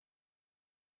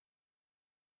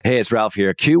Hey, it's Ralph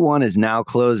here. Q1 is now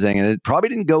closing, and it probably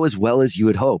didn't go as well as you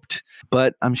had hoped.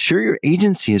 But I'm sure your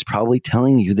agency is probably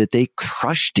telling you that they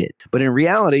crushed it. But in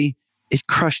reality, it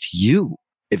crushed you.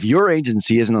 If your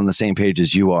agency isn't on the same page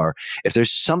as you are, if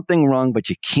there's something wrong, but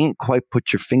you can't quite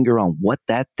put your finger on what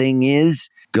that thing is,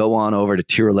 go on over to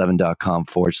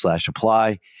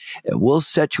tier11.com/apply, and we'll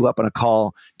set you up on a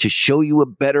call to show you a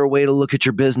better way to look at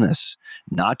your business.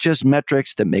 Not just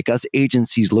metrics that make us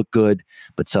agencies look good,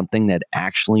 but something that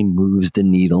actually moves the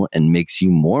needle and makes you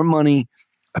more money,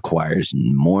 acquires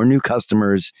more new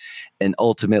customers, and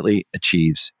ultimately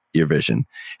achieves your vision.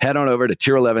 Head on over to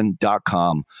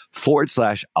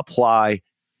tier11.com/apply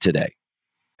today.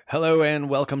 Hello and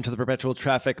welcome to the Perpetual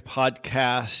Traffic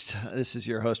Podcast. This is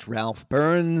your host, Ralph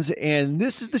Burns, and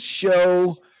this is the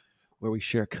show where we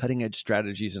share cutting-edge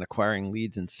strategies in acquiring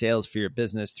leads and sales for your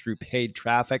business through paid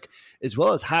traffic, as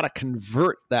well as how to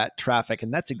convert that traffic.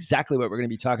 And that's exactly what we're going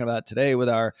to be talking about today with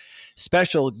our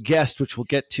special guest, which we'll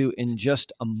get to in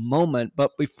just a moment.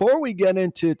 But before we get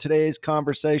into today's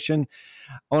conversation,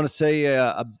 I want to say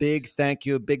a big thank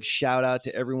you, a big shout out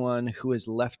to everyone who has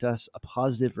left us a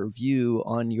positive review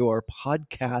on your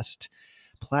podcast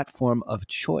platform of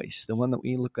choice. The one that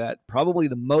we look at probably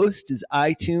the most is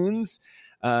iTunes.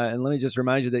 And let me just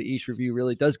remind you that each review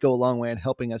really does go a long way in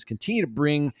helping us continue to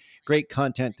bring great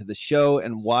content to the show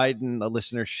and widen the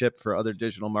listenership for other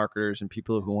digital marketers and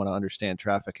people who want to understand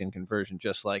traffic and conversion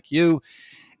just like you.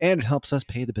 And it helps us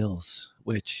pay the bills,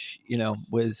 which, you know,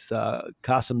 with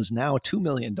Qasim's now $2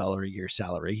 million a year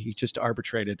salary, he just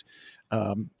arbitrated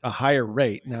a higher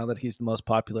rate now that he's the most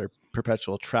popular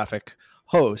perpetual traffic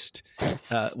host.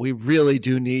 We really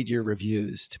do need your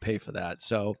reviews to pay for that.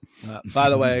 So, by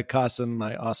the way, Qasim,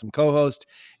 my awesome co-host,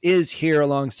 is here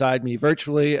alongside me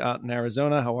virtually out in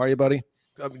Arizona. How are you, buddy?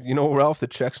 You know, Ralph, the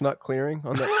check's not clearing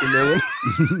on that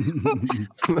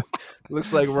 $2 million.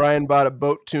 Looks like Ryan bought a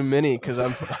boat too many because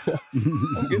I'm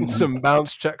getting some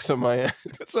bounce checks on my end.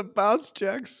 Some bounce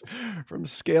checks from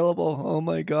Scalable. Oh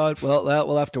my God. Well,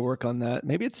 we'll have to work on that.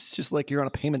 Maybe it's just like you're on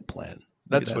a payment plan.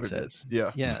 That's what it is.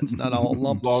 Yeah. Yeah. It's not all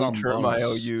lump sum long-term bonus.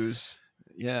 IOUs.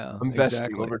 Yeah.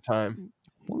 Investing over time.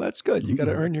 Well, that's good. You got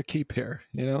to earn your keep here,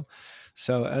 you know?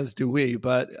 So as do we.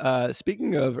 But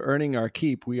speaking of earning our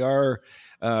keep, we are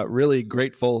really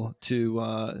grateful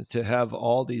to have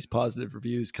all these positive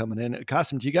reviews coming in.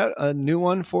 Qasim, do you got a new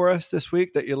one for us this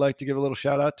week that you'd like to give a little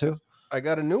shout out to? I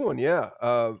got a new one. Yeah.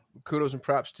 Kudos and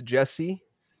props to Jesse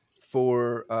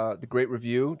for the great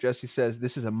review. Jesse says,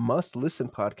 this is a must-listen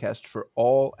podcast for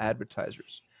all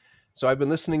advertisers. So I've been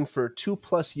listening for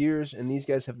 2+ years, and these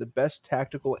guys have the best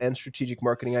tactical and strategic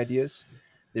marketing ideas.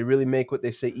 They really make what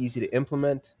they say easy to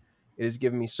implement. It has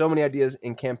given me so many ideas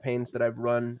in campaigns that I've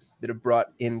run that have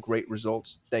brought in great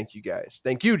results. Thank you, guys.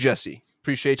 Thank you, Jesse.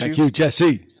 Appreciate you. Thank you,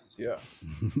 Jesse. Yeah.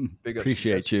 Big ups.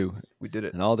 Appreciate you. We did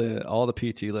it. And all the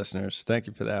PT listeners, thank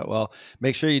you for that. Well,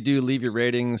 make sure you do leave your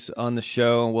ratings on the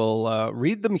show. We'll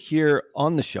read them here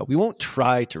on the show. We won't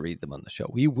try to read them on the show.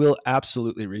 We will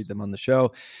absolutely read them on the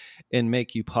show and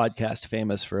make you podcast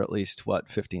famous for at least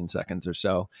 15 seconds or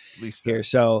so here.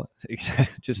 So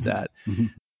just that.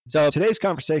 So today's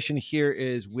conversation here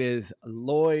is with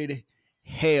Loyd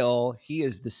Hale. He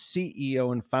is the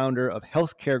CEO and founder of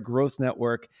Healthcare Growth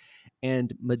Network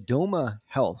and Madoma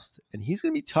Health. And he's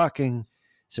going to be talking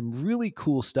some really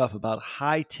cool stuff about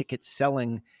high ticket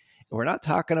selling. And we're not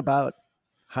talking about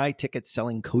high ticket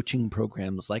selling coaching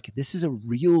programs. Like, this is a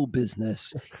real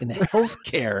business in the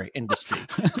healthcare industry.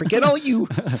 Forget all you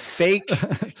fake,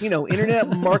 internet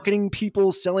marketing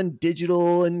people selling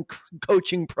digital and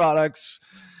coaching products.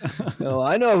 No,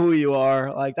 I know who you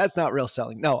are. Like, that's not real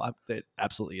selling. No, it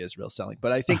absolutely is real selling.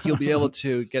 But I think you'll be able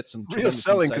to get some real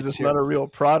selling because it's not a real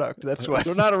product. That's why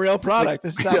it's not a real product.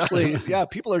 This is actually,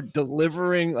 people are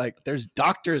delivering. Like, there's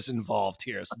doctors involved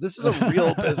here. So this is a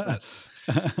real business.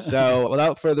 So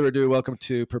without further ado, welcome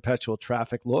to Perpetual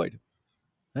Traffic, Loyd.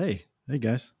 Hey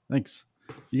guys. Thanks.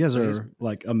 You guys are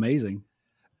like amazing.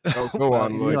 Oh, go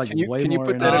on, Loyd. Like, can you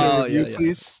put that in a review,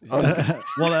 please? Well,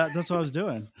 that's what I was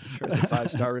doing. Sure, it's a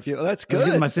 5-star review. Oh, that's good.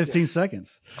 Give my 15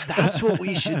 seconds. That's what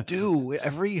we should do.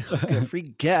 Every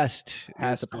guest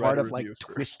has a part of like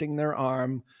twisting their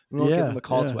arm. We won't give them a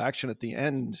call to action at the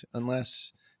end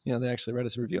unless they actually read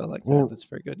us a review. I like that. That's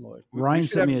very good, Loyd. Ryan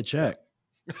sent me a check.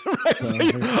 He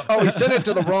sent it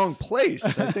to the wrong place.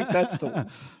 I think that's the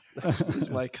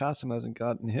reason why Qasim hasn't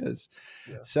gotten his.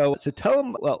 Yeah. So tell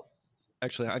him. Well,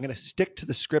 actually, I'm going to stick to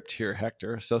the script here,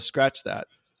 Hector. So scratch that.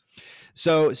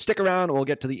 So stick around. And we'll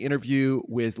get to the interview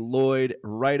with Loyd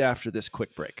right after this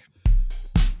quick break.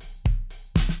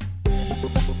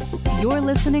 You're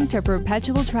listening to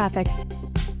Perpetual Traffic.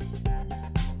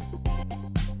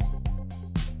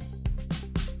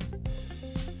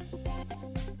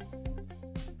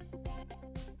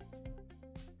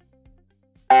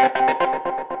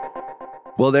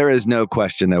 Well, there is no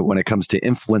question that when it comes to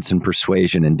influence and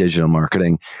persuasion in digital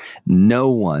marketing, no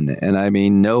one, and I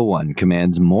mean no one,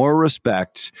 commands more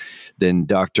respect than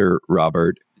Dr.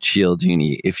 Robert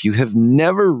Cialdini. If you have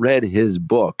never read his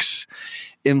books,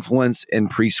 Influence and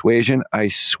Persuasion, I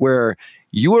swear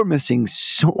you are missing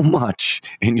so much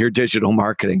in your digital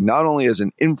marketing, not only as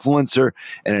an influencer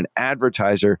and an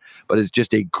advertiser, but as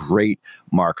just a great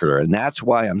marketer. And that's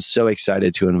why I'm so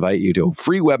excited to invite you to a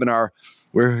free webinar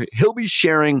where he'll be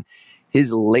sharing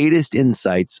his latest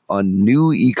insights on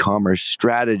new e-commerce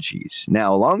strategies.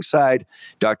 Now, alongside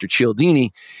Dr.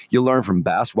 Cialdini, you'll learn from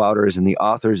Bass Wouters and the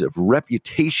authors of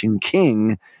Reputation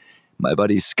King, my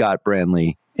buddies Scott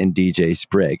Branley and DJ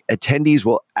Sprigg. Attendees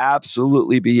will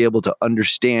absolutely be able to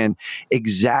understand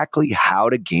exactly how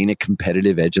to gain a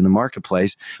competitive edge in the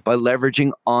marketplace by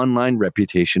leveraging online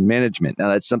reputation management. Now,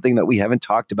 that's something that we haven't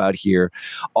talked about here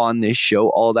on this show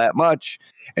all that much.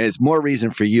 And it's more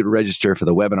reason for you to register for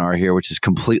the webinar here, which is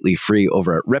completely free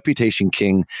over at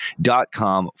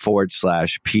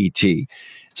reputationking.com/PT.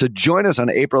 So join us on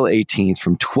April 18th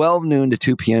from 12 noon to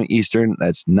 2 p.m. Eastern.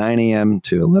 That's 9 a.m.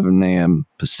 to 11 a.m.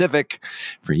 Pacific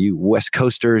for you West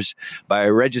Coasters by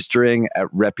registering at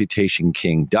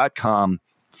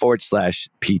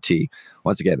reputationking.com/PT.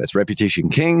 Once again, that's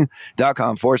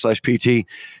reputationking.com/PT.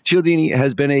 Cialdini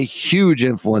has been a huge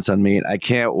influence on me, and I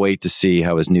can't wait to see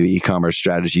how his new e-commerce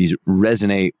strategies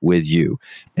resonate with you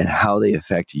and how they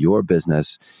affect your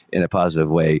business in a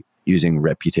positive way using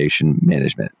reputation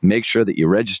management. Make sure that you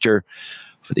register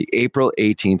for the April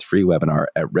 18th free webinar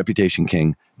at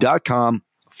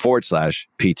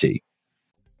reputationking.com/PT.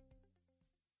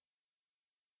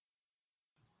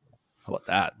 How about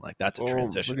that? Like, that's a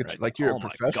transition, look at right? you, like you're oh a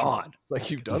professional. My God. It's like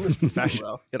you've done this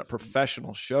professional. Get a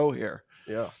professional show here.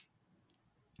 Yeah.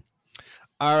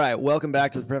 All right. Welcome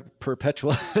back to the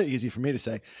perpetual, easy for me to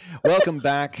say. Welcome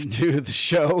back to the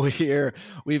show here.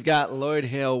 We've got Loyd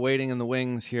Hale waiting in the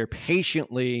wings here,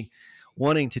 patiently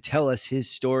wanting to tell us his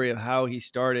story of how he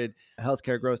started a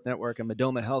healthcare growth network and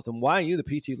Madoma Health, and why you, the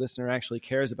PT listener, actually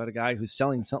cares about a guy who's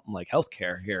selling something like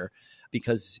healthcare here,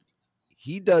 because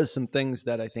he does some things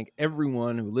that I think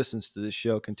everyone who listens to this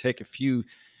show can take a few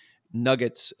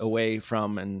nuggets away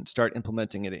from and start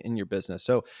implementing it in your business.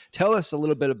 So tell us a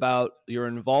little bit about your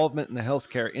involvement in the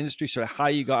healthcare industry, sort of how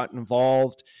you got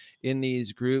involved in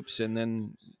these groups, and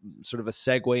then sort of a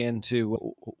segue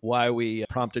into why we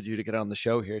prompted you to get on the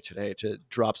show here today to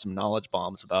drop some knowledge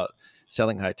bombs about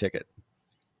selling high ticket.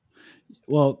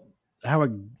 Well, how I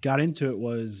got into it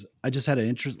was I just had an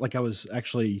interest. Like I was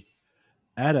actually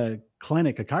at a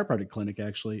clinic, a chiropractic clinic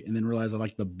actually, and then realized I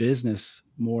liked the business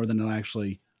more than I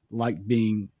actually liked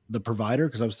being the provider.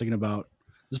 Cause I was thinking about,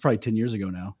 this is probably 10 years ago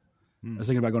now. I was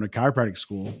thinking about going to chiropractic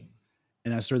school,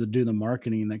 and I started to do the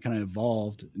marketing, and that kind of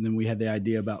evolved. And then we had the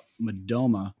idea about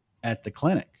Madoma at the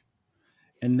clinic,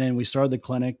 and then we started the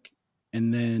clinic,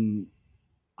 and then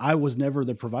I was never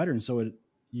the provider. And so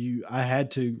I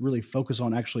had to really focus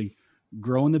on actually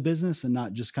growing the business and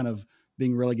not just kind of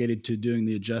being relegated to doing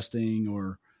the adjusting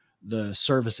or the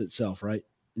service itself. Right.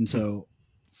 And so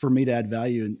for me to add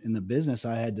value in the business,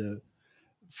 I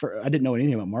didn't know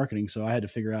anything about marketing. So I had to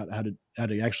figure out how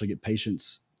to actually get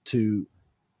patients to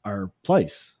our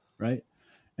place. Right.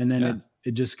 And then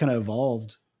it just kind of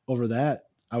evolved over that.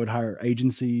 I would hire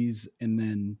agencies, and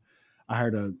then I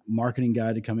hired a marketing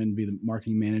guy to come in and be the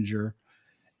marketing manager.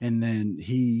 And then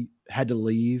he had to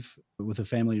leave with a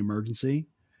family emergency.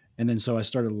 And then, so I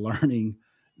started learning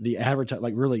the advertising,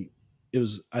 like really,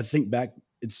 I think back,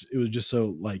 it was just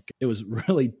so like, it was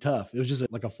really tough. It was just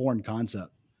like a foreign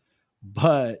concept,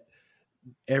 but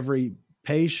every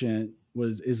patient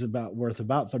is worth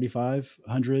about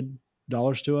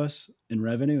 $3,500 to us in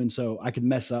revenue. And so I could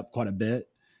mess up quite a bit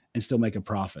and still make a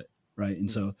profit. Right. And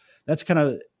so that's kind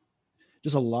of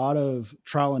just a lot of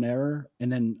trial and error.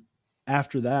 And then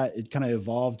after that, it kind of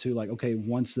evolved to like, okay,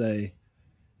 once they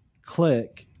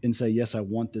click and say, yes, I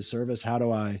want this service, how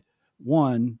do I,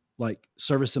 one, like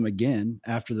service them again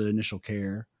after the initial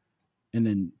care? And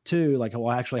then two, like, well,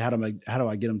 actually, how do I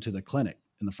get them to the clinic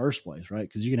in the first place? Right.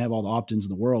 Because you can have all the opt-ins in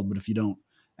the world, but if you don't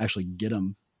actually get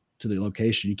them to the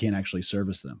location, you can't actually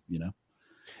service them,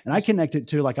 And I connect it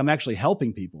to like, I'm actually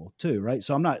helping people too. Right.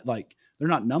 So I'm not like, they're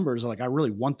not numbers. Like I really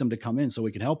want them to come in so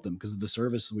we can help them, because of the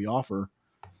service we offer.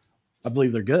 I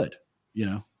believe they're good,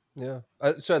 Yeah.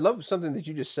 So I love something that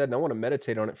you just said, and I want to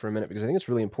meditate on it for a minute, because I think it's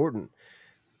really important.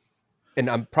 And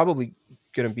I'm probably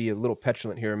going to be a little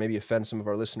petulant here, and maybe offend some of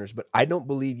our listeners, but I don't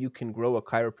believe you can grow a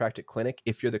chiropractic clinic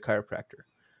if you're the chiropractor.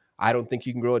 I don't think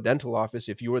you can grow a dental office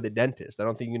if you're the dentist. I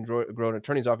don't think you can grow an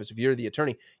attorney's office if you're the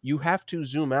attorney. You have to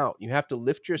zoom out. You have to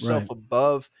lift yourself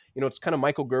above, it's kind of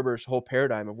Michael Gerber's whole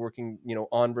paradigm of working,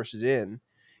 on versus in.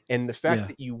 And the fact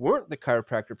that you weren't the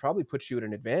chiropractor probably puts you at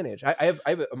an advantage. I have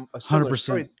a similar 100%.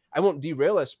 Story. I won't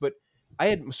derail us, but I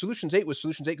had Solutions 8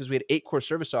 because we had 8 core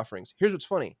service offerings. Here's what's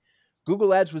funny.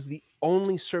 Google Ads was the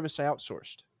only service I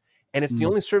outsourced. And it's the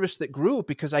only service that grew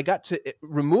because I got to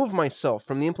remove myself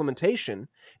from the implementation.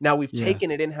 Now we've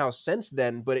taken it in-house since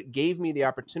then, but it gave me the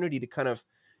opportunity to kind of,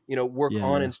 work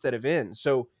on instead of in.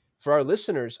 So for our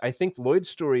listeners, I think Loyd's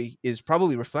story is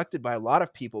probably reflected by a lot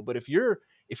of people. But if you're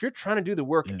trying to do the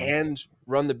work and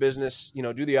run the business,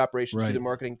 do the operations, do the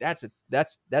marketing, that's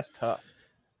tough.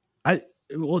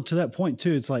 Well, to that point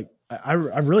too, it's like,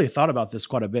 I've really thought about this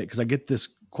quite a bit because I get this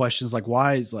questions like,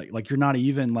 why is like you're not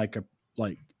even like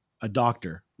a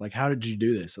doctor, like how did you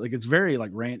do this? Like it's very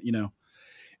like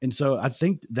and so I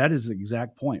think that is the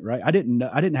exact point, right? I didn't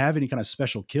have any kind of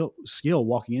special skill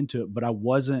walking into it, but I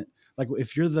wasn't like,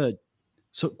 if you're the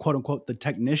quote unquote the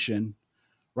technician,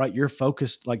 right? You're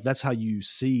focused, like that's how you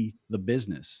see the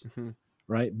business,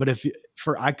 right? But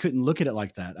I couldn't look at it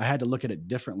like that. I had to look at it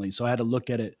differently. So I had to look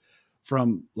at it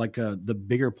from like the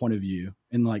bigger point of view,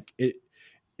 and like it,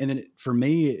 and then for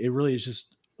me, it really is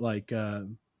just like a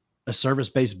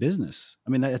service-based business.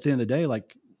 I mean, at the end of the day,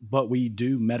 like, but we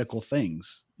do medical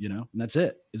things, and that's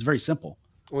it. It's very simple.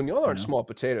 Well, y'all aren't small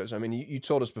potatoes. I mean, you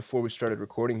told us before we started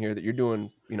recording here that you're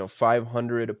doing,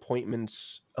 500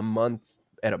 appointments a month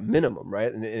at a minimum,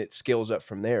 right? And it scales up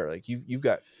from there. Like you've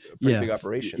got a pretty big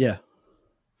operation. Yeah.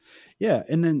 Yeah.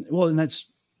 And then, and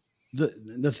that's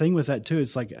the thing with that too.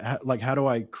 It's like how do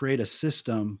I create a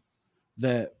system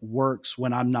that works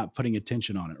when I'm not putting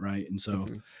attention on it. Right. And so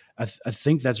I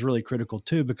think that's really critical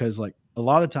too, because like a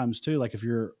lot of times too, like if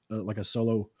you're like a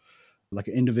solo, like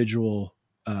an individual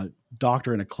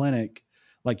doctor in a clinic,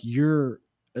 like a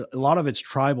lot of it's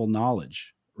tribal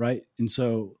knowledge. Right. And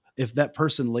so if that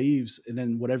person leaves and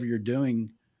then whatever you're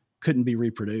doing couldn't be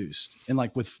reproduced, and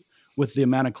like with the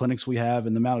amount of clinics we have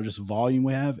and the amount of just volume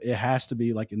we have, it has to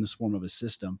be like in this form of a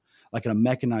system, like in a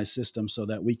mechanized system, so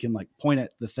that we can like point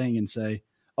at the thing and say,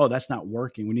 oh, that's not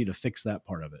working. We need to fix that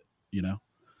part of it,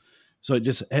 So it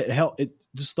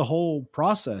just the whole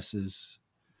process is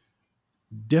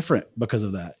different because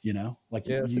of that, like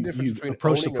it's the difference between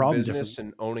approach owning the problem a business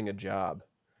and owning a job.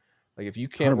 Like if you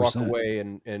can't 100%. walk away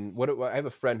and I have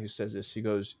a friend who says this, he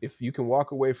goes, if you can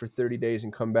walk away for 30 days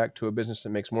and come back to a business that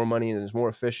makes more money and is more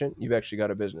efficient, you've actually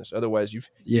got a business. Otherwise you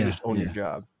just own your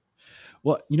job.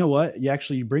 Well, you know what?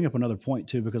 You bring up another point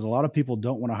too, because a lot of people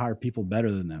don't want to hire people better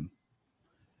than them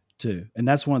too. And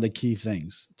that's one of the key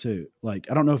things too. Like,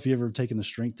 I don't know if you've ever taken the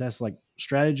strength test, like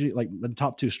strategy, like the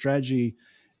top 2, strategy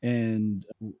and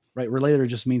relator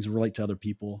just means relate to other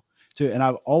people too. And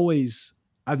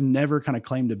I've never kind of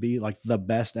claimed to be like the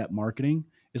best at marketing.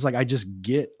 It's like, I just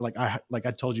get like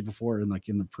I told you before in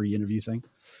the pre-interview thing,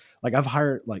 like I've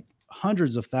hired like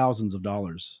hundreds of thousands of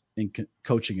dollars in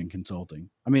coaching and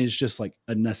consulting. I mean, it's just like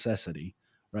a necessity,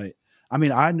 right? I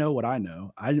mean, I know what I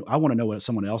know. I want to know what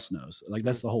someone else knows. Like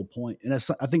that's the whole point. And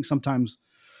I think sometimes,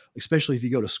 especially if you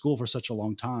go to school for such a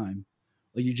long time,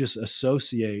 like you just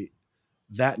associate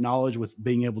that knowledge with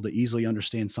being able to easily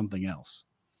understand something else,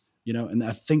 and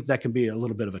I think that can be a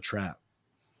little bit of a trap.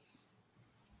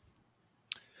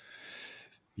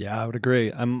 Yeah, I would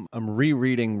agree. I'm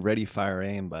rereading Ready, Fire,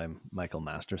 Aim by Michael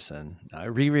Masterson. I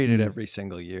reread it every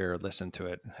single year, listen to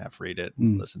it, half read it,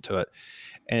 listen to it.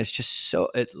 And it's just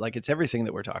it's everything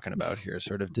that we're talking about here,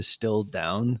 sort of distilled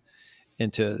down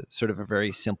into sort of a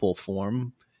very simple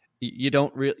form. You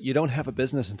don't have a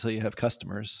business until you have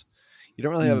customers. You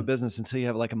don't really have a business until you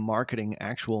have like a marketing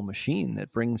actual machine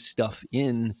that brings stuff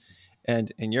in.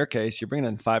 And in your case, you're bringing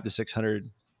in 500 to 600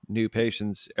 new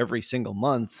patients every single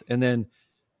month. And then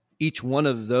each one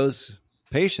of those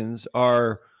patients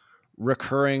are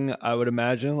recurring, I would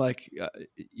imagine,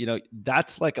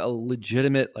 that's like a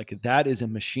legitimate, like that is a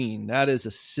machine. That is a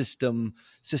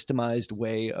systemized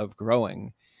way of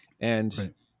growing.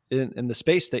 And in the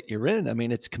space that you're in, I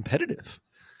mean, it's competitive.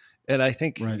 And I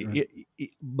think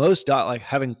most like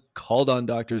having called on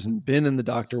doctors and been in the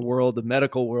doctor world, the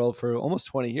medical world for almost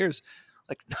 20 years,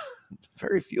 like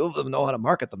very few of them know how to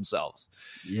market themselves.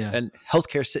 Yeah. And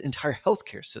entire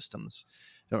healthcare systems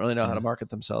don't really know how to market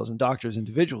themselves, and doctors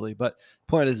individually. But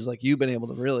the point is like you've been able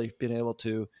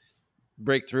to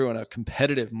break through in a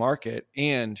competitive market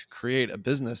and create a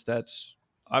business that's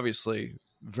obviously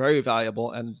very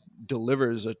valuable and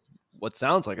delivers what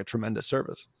sounds like a tremendous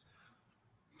service.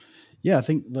 Yeah, I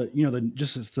think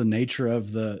it's the nature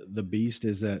of the beast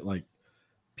is that like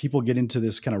people get into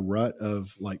this kind of rut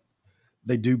of like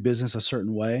they do business a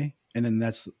certain way, and then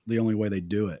that's the only way they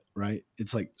do it, right?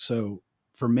 It's like, so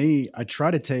for me, I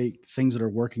try to take things that are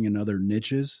working in other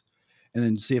niches and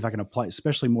then see if I can apply,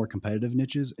 especially more competitive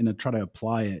niches, and then try to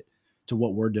apply it to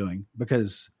what we're doing.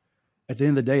 Because at the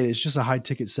end of the day, it's just a high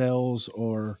ticket sales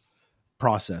or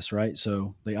process, right?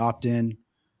 So they opt in,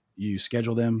 you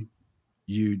schedule them,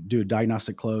 you do a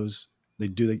diagnostic close,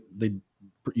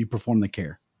 you perform the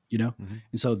care, Mm-hmm.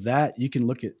 And so that you can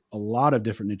look at a lot of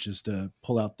different niches to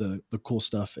pull out the cool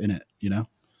stuff in it,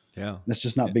 Yeah. That's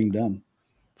just not being done.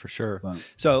 For sure. But,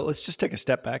 so let's just take a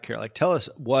step back here. Like, tell us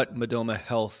what Medoma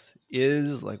Health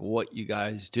is, like what you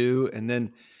guys do. And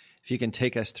then if you can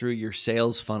take us through your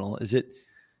sales funnel. Is it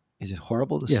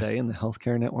horrible to say in the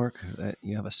healthcare network that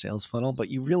you have a sales funnel, but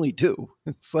you really do.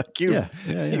 It's like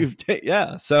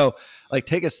So like,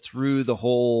 take us through the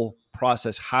whole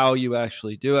process, how you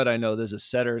actually do it. I know there's a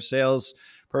setter, sales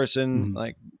person,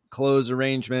 like close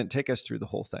arrangement. Take us through the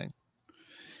whole thing.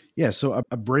 Yeah. So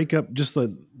I break up just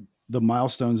the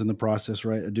milestones in the process,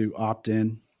 right? I do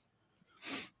opt-in,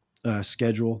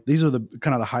 schedule. These are the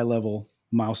kind of the high level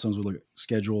milestones we look at: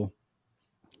 schedule.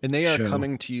 And they are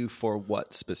coming to you for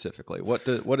what specifically? What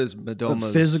is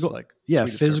Medoma's physical, like?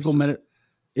 Physical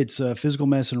it's a physical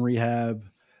medicine rehab,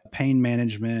 pain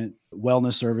management,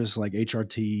 wellness service like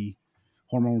HRT,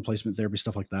 hormone replacement therapy,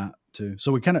 stuff like that too.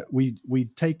 So we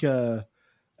take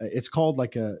it's called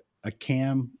like a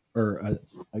CAM or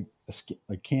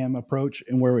a CAM approach,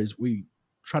 and whereas we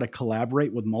try to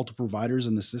collaborate with multiple providers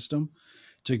in the system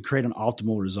to create an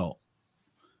optimal result.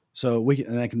 So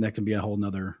that can be a whole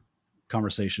nother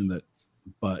conversation,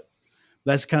 but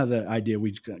that's kind of the idea.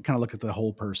 We kind of look at the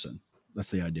whole person. That's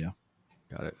the idea.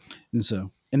 Got it. And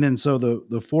so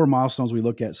the 4 milestones we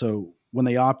look at. So when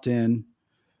they opt in,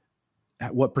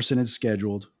 at what percentage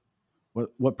scheduled,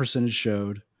 what percentage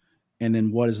showed, and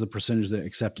then what is the percentage that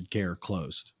accepted care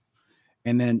closed.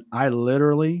 And then I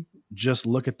literally just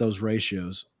look at those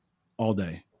ratios all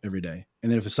day, every day.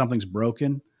 And then if something's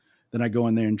broken, then I go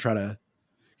in there and try to,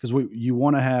 because you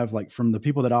want to have, like, from the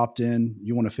people that opt in,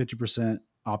 you want a 50%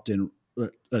 opt-in,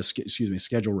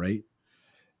 schedule rate,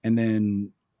 and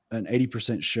then an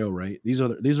 80% show rate. These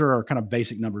are our kind of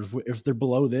basic numbers. If they're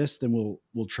below this, then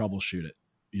we'll troubleshoot it,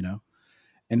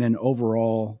 and then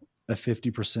overall a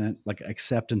 50% like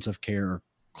acceptance of care or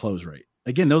close rate.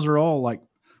 Again, those are all like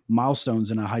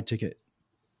milestones in a high ticket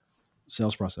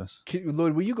sales process.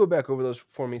 Loyd, will you go back over those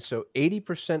for me? So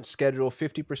 80% schedule,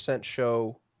 50%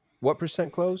 show. What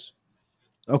percent close?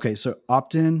 Okay, so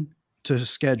opt-in to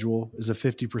schedule is a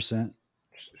 50%.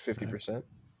 50%.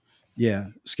 Yeah,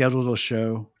 schedule to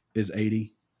show is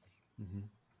 80,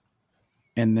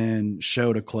 and then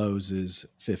show to close is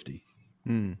 50.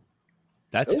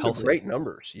 That's those healthy. Are great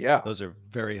numbers. Yeah, those are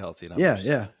very healthy numbers.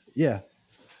 Yeah.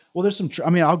 Well, there's some.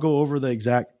 I'll go over the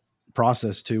exact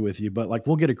process too with you, but like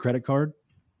we'll get a credit card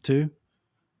too,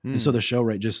 and so the show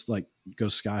rate just like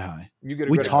goes sky high. You get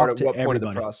a credit card at what point of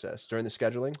the process? During the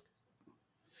scheduling?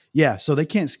 Yeah, so they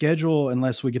can't schedule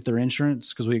unless we get their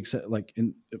insurance, because we accept, like,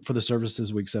 for the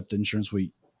services we accept insurance.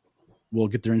 We'll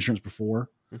get their insurance before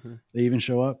they even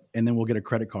show up, and then we'll get a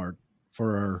credit card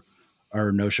for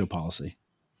our no-show policy.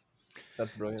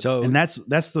 That's brilliant. So, and that's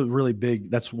the really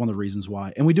big. That's one of the reasons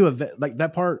why. And we do like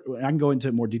that part. I can go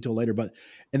into more detail later,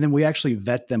 and then we actually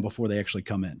vet them before they actually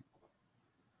come in.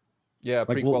 Yeah, like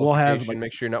pre-qualification. We'll have, like,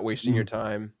 make sure you're not wasting your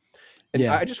time. And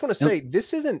I just want to say,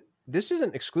 this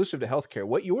isn't exclusive to healthcare.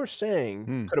 What you're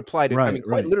saying could apply to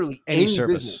quite literally any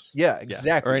service. business. Yeah,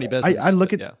 exactly. Or any business.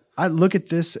 I look at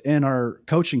this in our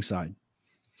coaching side.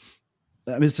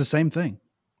 I mean, it's the same thing.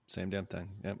 Same damn thing.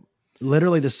 Yep.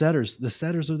 Literally the setters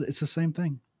it's the same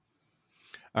thing.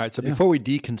 All right. So before we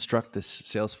deconstruct this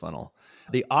sales funnel,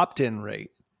 the opt-in rate,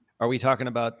 are we talking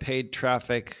about paid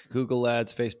traffic, Google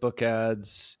ads, Facebook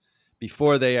ads,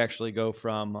 before they actually go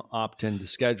from opt-in to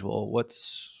schedule?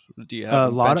 Do you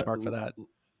have a benchmark for that? A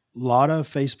lot of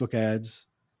Facebook ads,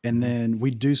 and then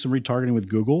we do some retargeting with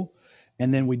Google,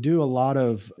 and then we do a lot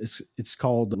of, it's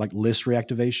called like list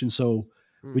reactivation. So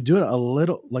we do it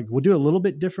we'll do it a little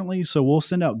bit differently. So we'll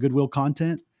send out goodwill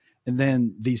content, and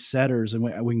then these setters, and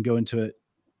we can go into it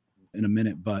in a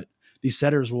minute, but these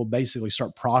setters will basically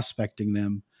start prospecting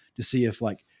them to see if,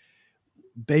 like,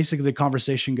 basically the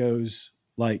conversation goes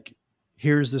like,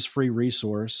 here's this free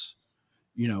resource,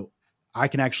 I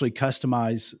can actually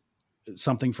customize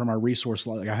something from our resource,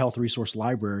 like our health resource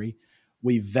library.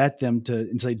 We vet them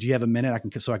and say, do you have a minute? I can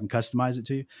customize it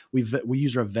to you. We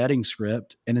use our vetting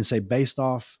script and then say, based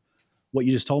off what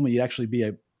you just told me, you'd actually be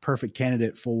a perfect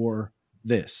candidate for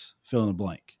this, fill in the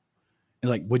blank. And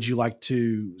like, would you like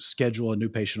to schedule a new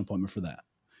patient appointment for that?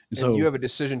 And you have a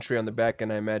decision tree on the back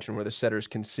end, I imagine, where the setters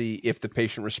can see if the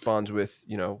patient responds with,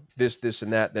 this,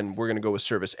 and that, then we're going to go with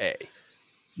service A.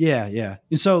 Yeah. Yeah.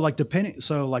 And so like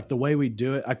the way we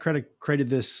do it, I created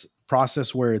this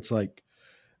process where it's like,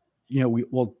 we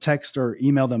will text or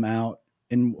email them out,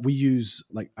 and we use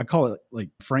I call it like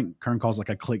Frank Kern calls like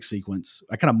a click sequence.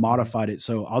 I kind of modified it.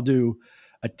 So I'll do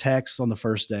a text on the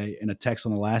first day and a text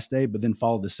on the last day, but then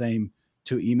follow the same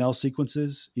 2 email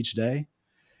sequences each day.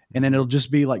 And then it'll just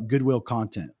be like goodwill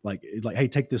content, like, hey,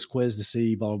 take this quiz to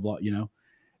see blah, blah, blah,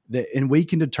 and we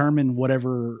can determine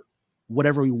whatever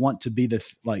we want to be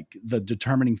the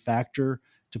determining factor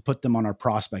to put them on our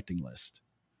prospecting list.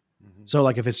 Mm-hmm. So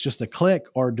like if it's just a click,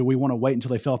 or do we want to wait until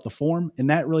they fill out the form? And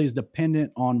that really is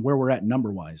dependent on where we're at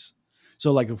number wise.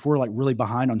 So like if we're like really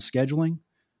behind on scheduling,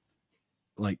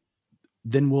 like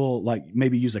then we'll like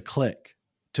maybe use a click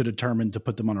to determine to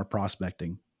put them on our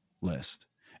prospecting list.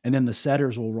 And then the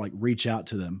setters will like reach out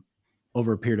to them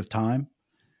over a period of time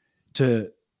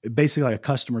to basically like a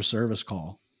customer service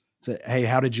call. Say, hey,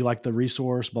 how did you like the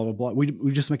resource? Blah, blah, blah.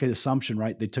 We just make an assumption,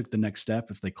 right? They took the next step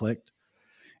if they clicked.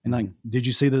 And like, did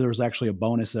you see that there was actually a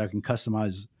bonus that I can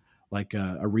customize like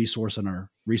a resource in our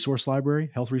resource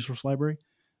library, health resource library?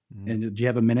 Mm-hmm. And do you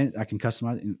have a minute? I can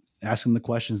customize and ask them the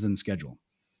questions and schedule.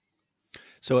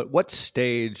 So at what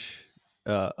stage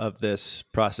of this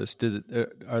process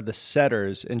are the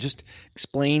setters, and just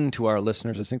explain to our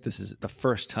listeners, I think this is the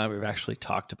first time we've actually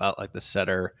talked about like the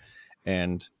setter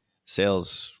and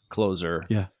sales closer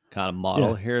kind of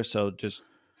model here. So just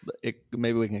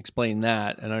maybe we can explain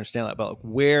that and understand that about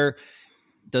where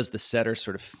does the setter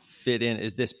sort of fit in?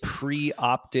 Is this pre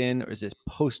opt-in or is this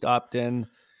post opt-in?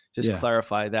 Just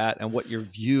clarify that, and what your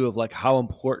view of like how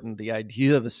important the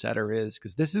idea of a setter is,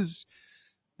 because this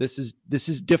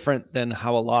is different than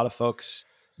how a lot of folks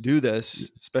do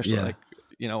this, especially like,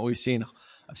 I've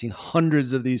seen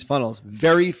hundreds of these funnels.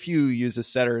 Very few use a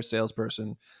setter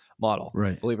salesperson model,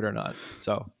 right? Believe it or not.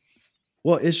 So,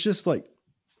 well, it's just like,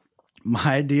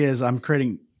 my idea is I'm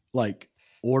creating like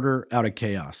order out of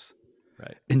chaos.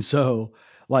 Right. And so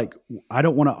like, I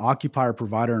don't want to occupy our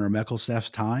provider and our medical staff's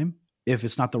time if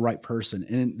it's not the right person.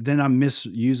 And then I'm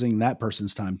misusing that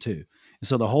person's time too. And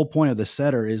so the whole point of the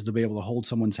setter is to be able to hold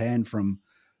someone's hand from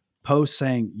post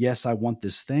saying, yes, I want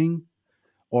this thing,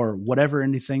 or whatever,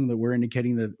 anything that we're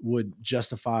indicating that would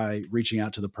justify reaching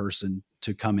out to the person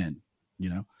to come in,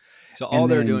 So all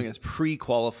they're doing is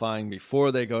pre-qualifying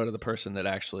before they go to the person that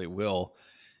actually will,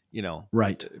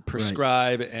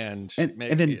 prescribe and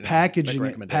then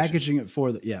packaging it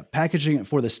for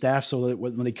the staff so that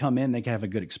when they come in, they can have a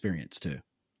good experience too.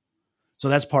 So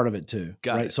that's part of it too.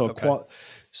 Got it. So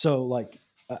so like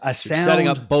a sound, setting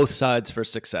up both sides for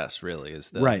success really is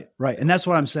the right. And that's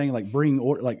what I'm saying. Like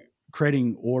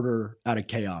creating order out of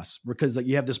chaos, because like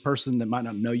you have this person that might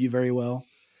not know you very well.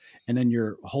 And then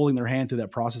you're holding their hand through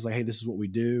that process. Like, hey, this is what we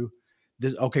do.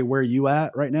 Okay, where are you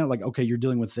at right now? Like, okay, you're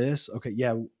dealing with this. Okay.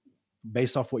 Yeah.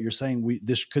 Based off what you're saying,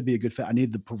 this could be a good fit. I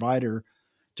need the provider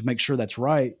to make sure that's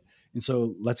right. And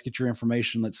so let's get your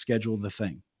information. Let's schedule the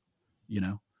thing,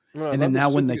 and then now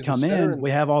when they come in,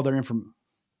 we have all their information.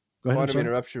 Go ahead. I don't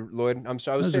interrupt you, Loyd. I'm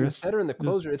sorry. I was saying the setter and the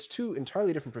closer, it's 2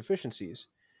 entirely different proficiencies.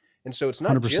 And so it's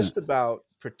not 100%. Just about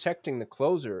protecting the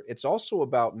closer. It's also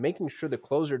about making sure the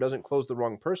closer doesn't close the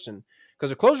wrong person, because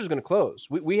the closer is going to close.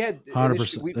 We had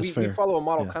 100%. We follow a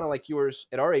model kind of like yours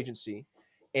at our agency,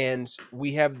 and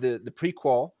we have the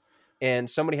pre-qual, and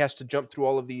somebody has to jump through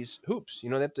all of these hoops.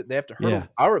 They have to hurdle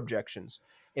our objections.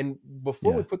 And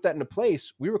before we put that into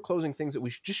place, we were closing things that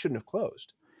we just shouldn't have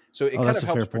closed. So it kind of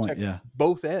helps protect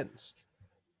both ends.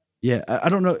 Yeah, I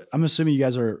don't know. I'm assuming you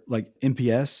guys are like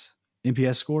NPS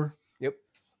score. Yep.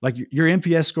 Like your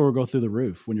NPS score will go through the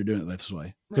roof when you're doing it this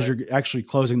way, because you're actually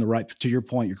closing the right, to your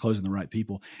point, you're closing the right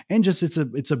people. And just, it's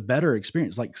a better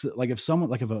experience. Like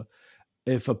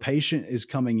if a patient is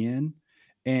coming in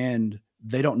and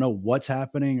they don't know what's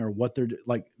happening or what they're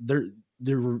like,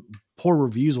 their poor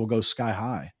reviews will go sky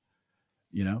high,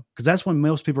 cause that's when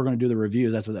most people are going to do the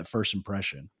reviews. That's that first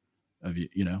impression of you,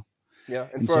 Yeah.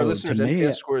 And for our listeners,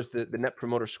 NPS score is the net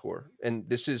promoter score. And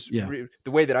this is the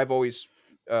way that I've always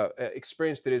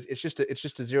experienced it is it's just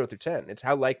a 0 through 10. It's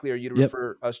how likely are you to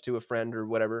refer us to a friend or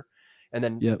whatever. And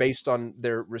then based on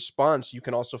their response, you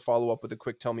can also follow up with a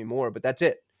quick tell me more, but that's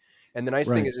it. And the nice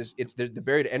thing is it's the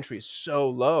barrier to entry is so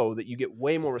low that you get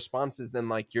way more responses than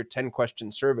like your 10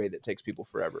 question survey that takes people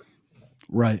forever.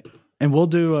 Right. And we'll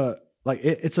do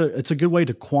it's a good way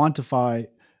to quantify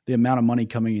the amount of money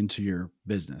coming into your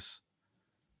business.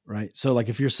 Right. So like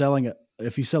if you sell 1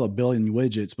 billion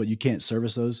widgets, but you can't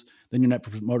service those, then your net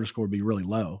promoter score would be really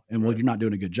low. And you're not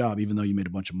doing a good job, even though you made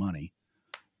a bunch of money,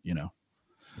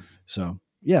 So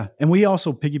yeah. And we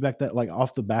also piggyback that, like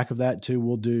off the back of that too.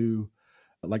 We'll do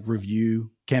like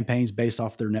review campaigns based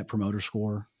off their net promoter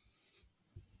score,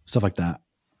 stuff like that.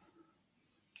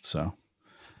 So,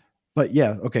 but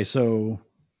yeah. Okay. So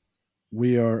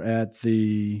we are at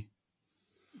the,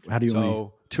 how do you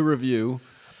So to review,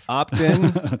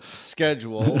 opt-in,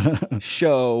 schedule,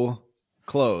 show,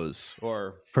 close,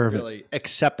 or Perfect. really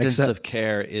acceptance of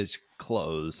care is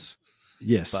close.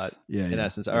 Yes. But yeah, in yeah.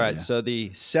 essence, all right. Yeah. So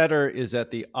the setter is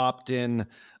at the opt-in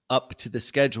up to the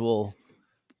schedule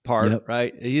part, Yep.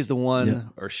 right? He's the one Yep.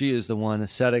 or she is the one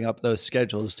setting up those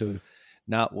schedules to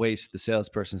not waste the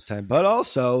salesperson's time, but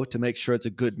also to make sure it's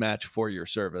a good match for your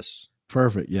service.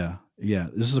 Perfect. Yeah. Yeah.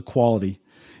 This is a quality.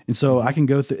 And so I can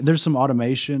go through, there's some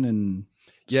automation and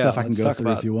stuff I can go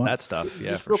through if you want. That stuff.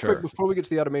 Yeah, just for real sure. quick before we get to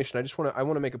the automation, I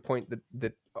want to make a point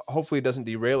that hopefully it doesn't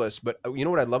derail us. But you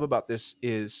know what I love about this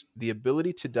is the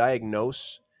ability to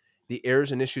diagnose the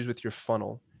errors and issues with your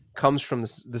funnel comes from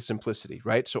the simplicity,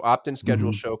 right? So opt-in,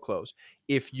 schedule, show, close.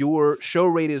 If your show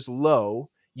rate is low,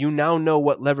 you now know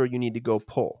what lever you need to go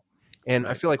pull. And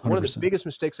I feel like 100%. One of the biggest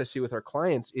mistakes I see with our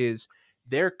clients is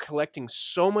they're collecting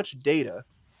so much data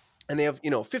and they have,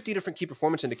 50 different key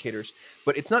performance indicators,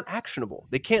 but it's not actionable.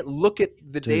 They can't look at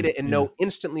the data and know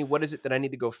instantly what is it that I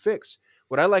need to go fix.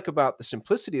 What I like about the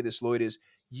simplicity of this, Loyd, is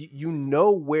you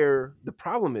know where the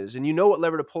problem is and you know what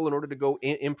lever to pull in order to go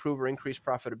improve or increase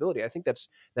profitability. I think that's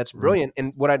brilliant.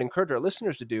 And what I'd encourage our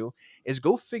listeners to do is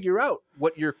go figure out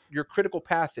what your critical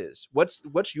path is. What's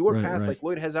your path, like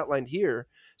Loyd has outlined here,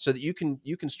 so that you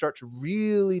can start to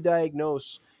really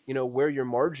diagnose, where your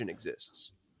margin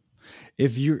exists.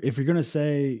 If you're going to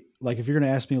say, like, if you're going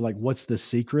to ask me, like, what's the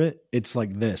secret, it's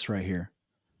like this right here,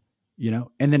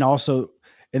 and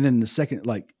then the second,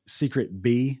 like, secret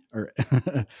B or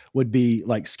would be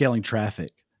like scaling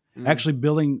traffic, actually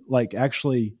building,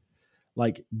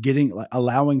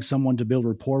 allowing someone to build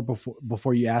rapport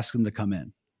before you ask them to come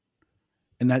in.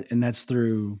 And that's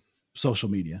through social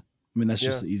media. I mean, that's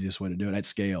just the easiest way to do it at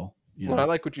scale. Well, I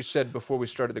like what you said before we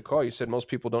started the call. You said most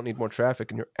people don't need more traffic,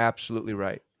 and you're absolutely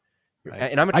right.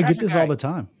 Right. And I'm a I get this guy all the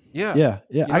time. Yeah.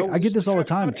 I get this all the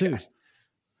time too.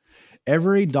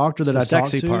 Every doctor that I talk to,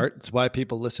 sexy part. It's why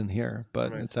people listen here,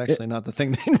 but it's actually not the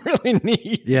thing they really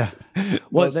need. Yeah.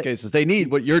 Most cases they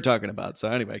need what you're talking about. So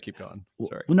anyway, keep going.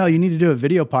 Sorry. Well, no, you need to do a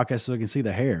video podcast so I can see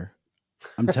the hair.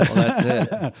 I'm telling. Well,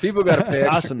 that's it. People got to pay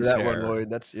extra for that hair. one, Loyd.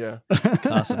 That's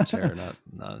Cossum's hair, not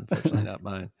unfortunately not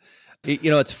mine.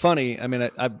 It's funny. I mean,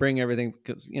 I bring everything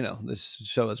because, this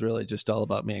show is really just all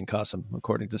about me and Cossum,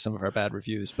 according to some of our bad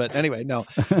reviews. But anyway, no,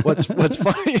 what's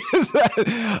funny is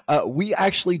that we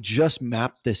actually just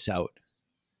mapped this out.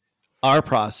 Our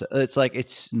process. It's like,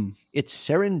 it's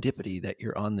serendipity that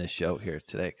you're on this show here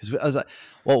today. Because I was like,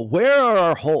 well, where are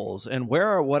our holes and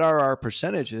what are our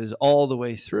percentages all the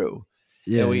way through?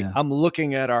 I'm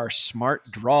looking at our smart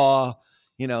draw,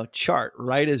 chart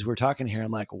right as we're talking here.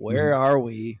 I'm like, where are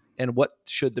we? And what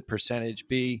should the percentage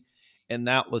be? And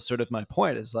that was sort of my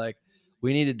point, is like,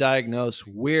 we need to diagnose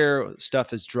where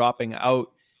stuff is dropping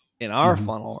out in our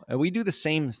funnel. And we do the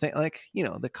same thing. Like,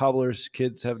 the cobbler's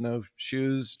kids have no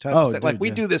shoes type of thing. Dude, like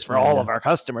we do this for all of our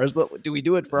customers, but do we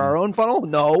do it for our own funnel?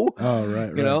 No. Oh,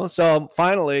 right. So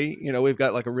finally, we've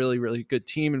got like a really, really good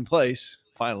team in place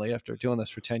finally after doing this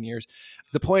for 10 years.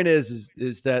 The point is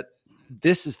that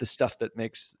this is the stuff that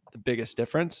makes the biggest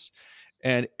difference.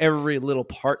 And every little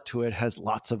part to it has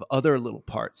lots of other little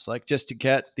parts, like just to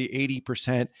get the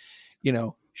 80%,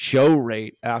 show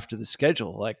rate after the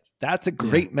schedule. Like that's a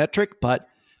great metric, but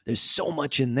there's so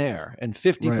much in there. And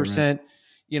 50%,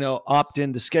 opt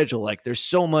in to schedule. Like there's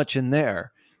so much in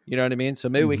there. You know what I mean? So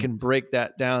maybe we can break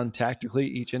that down tactically,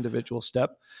 each individual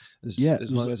step, as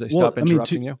long as I stop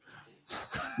interrupting you.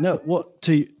 No, well,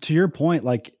 to your point,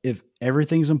 like if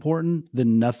everything's important,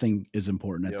 then nothing is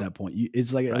important at that point.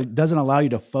 It's like it doesn't allow you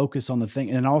to focus on the thing.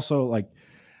 And also, like,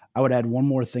 I would add one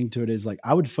more thing to it is like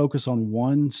I would focus on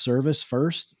one service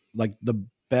first, like the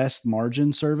best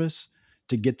margin service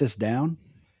to get this down,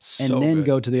 and then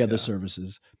go to the other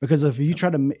services. Because if you try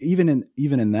to even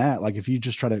in that, like if you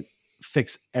just try to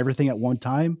fix everything at one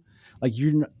time, like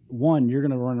you're going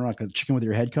to run around like a chicken with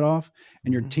your head cut off,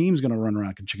 and your team's going to run around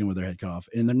like a chicken with their head cut off,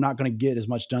 and they're not going to get as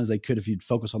much done as they could if you'd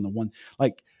focus on the one.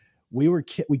 Like we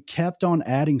kept on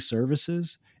adding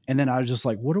services, and then I was just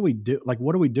like, what do we do? Like,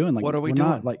 what are we doing? Like, what are we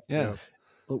doing?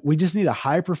 We just need to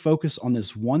hyper focus on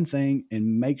this one thing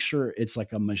and make sure it's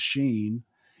like a machine.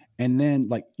 And then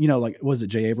like, was it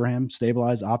Jay Abraham?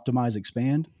 Stabilize, optimize,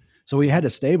 expand. So we had to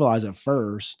stabilize it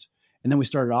first. And then we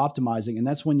started optimizing, and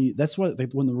when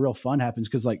the real fun happens.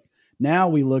 Cause like now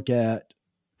we look at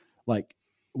like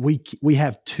we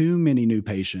have too many new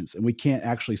patients and we can't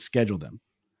actually schedule them.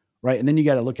 Right. And then you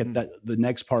got to look at the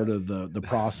next part of the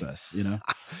process, you know,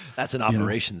 that's an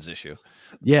operations issue.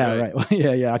 Yeah. Right.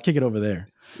 Yeah. I'll kick it over there.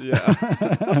 Yeah.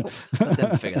 Let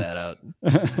them figure that out.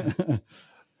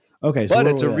 Okay. But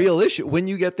it's a real issue. When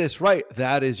you get this right,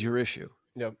 that is your issue.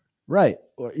 Yep. Right.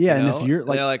 Yeah. You and know? if you're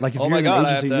like if oh you're my an God,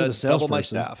 agency, I you're have the to double my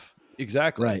salesperson. staff.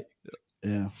 Exactly. Right.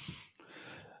 Yeah.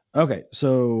 Okay.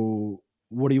 So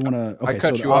what do you want to? Okay, I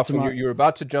cut so you off when you were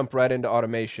about to jump right into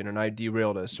automation, and I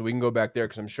derailed us. So we can go back there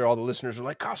because I'm sure all the listeners are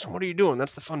like, "Carson, what are you doing?"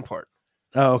 That's the fun part.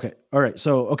 Oh, okay. All right.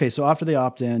 So after the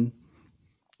opt-in,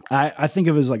 I think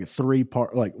of it as like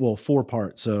 4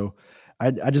 parts. So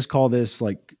I just call this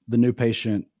like the new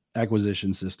patient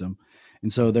acquisition system.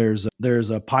 And so there's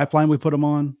a pipeline we put them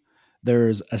on.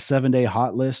 There's a 7-day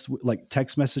hot list, like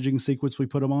text messaging sequence we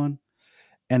put them on.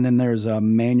 And then there's a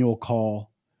manual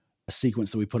call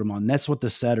sequence that we put them on. That's what the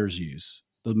setters use,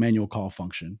 the manual call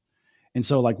function. And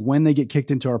so like when they get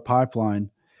kicked into our pipeline,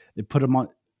 they put them on,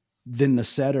 then the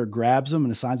setter grabs them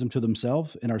and assigns them to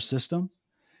themselves in our system.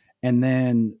 And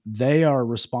then they are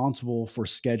responsible for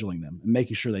scheduling them and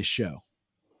making sure they show.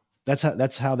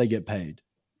 That's how they get paid.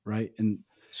 Right. And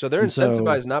so they're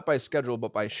incentivized not by schedule,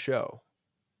 but by show.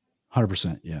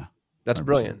 100%. Yeah. That's 100%.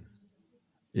 Brilliant.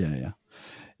 Yeah.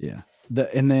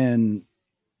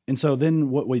 And so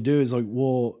then what we do is like,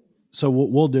 what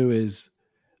we'll do is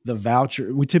the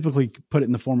voucher, we typically put it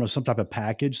in the form of some type of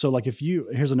package. So like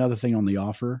here's another thing on the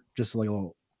offer, just like a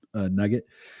little nugget.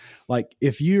 Like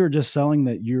if you're just selling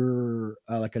that you're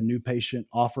like a new patient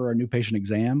offer, a new patient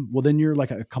exam, well, then you're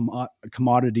like a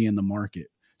commodity in the market.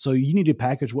 So you need to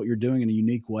package what you're doing in a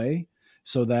unique way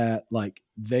so that like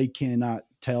they cannot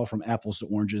tell from apples to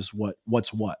oranges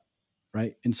what's what.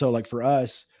 Right. And so like for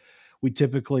us, we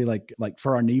typically like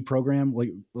for our knee program,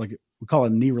 like we call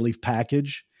it a knee relief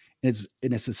package. And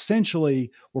it's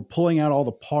essentially, we're pulling out all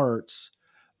the parts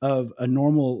of a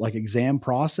normal like exam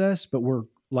process, but we're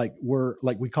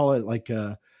we call it like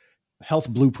a health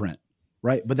blueprint,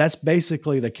 right? But that's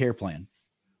basically the care plan,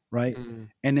 right? Mm-hmm.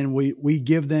 And then we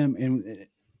give them an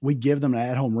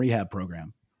at-home rehab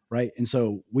program, right? And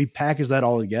so we package that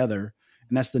all together,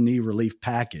 and that's the knee relief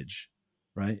package,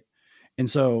 right? And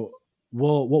so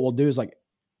what we'll do is like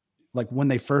when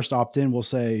they first opt in, we'll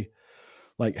say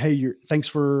like, hey, thanks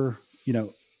for,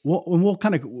 we'll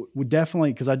kind of, we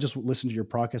definitely, because I just listened to your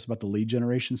podcast about the lead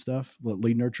generation stuff, the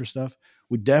lead nurture stuff.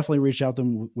 We definitely reach out to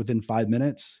them within 5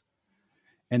 minutes.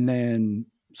 And then,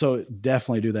 so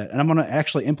definitely do that. And I'm going to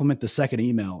actually implement the second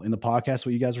email in the podcast,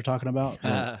 what you guys were talking about.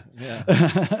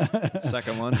 Yeah.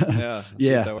 Second one. Yeah.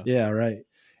 Yeah. Right.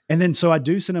 And then, so I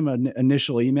do send them an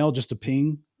initial email just to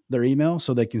ping their email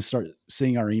so they can start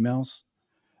seeing our emails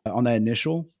on that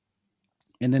initial.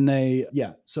 And then and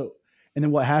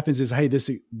then what happens is, hey,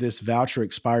 this voucher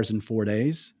expires in 4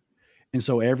 days. And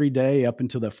so every day up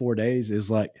until that 4 days is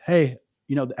like, hey,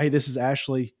 hey, this is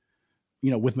Ashley,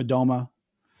 with Medoma.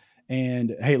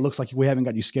 And hey, it looks like we haven't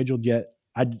got you scheduled yet.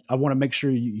 I want to make sure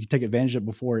you take advantage of it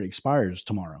before it expires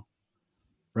tomorrow.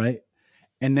 Right.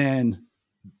 And then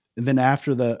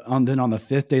after on the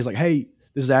 5th day, it's like, hey,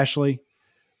 this is Ashley.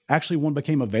 Actually, one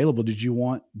became available. Did you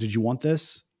want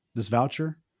this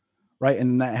voucher? Right.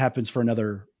 And that happens for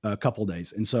another couple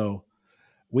days. And so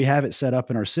we have it set up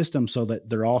in our system so that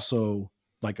they're also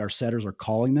like our setters are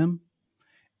calling them.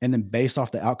 And then based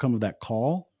off the outcome of that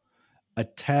call, a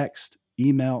text,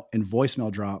 email, and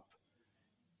voicemail drop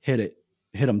hit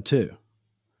them too.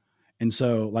 And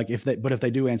so like if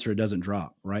they do answer, it doesn't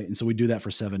drop. Right. And so we do that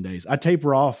for 7 days. I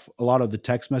taper off a lot of the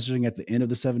text messaging at the end of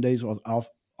the 7 days off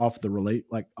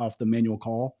the manual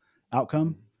call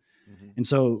outcome. Mm-hmm. And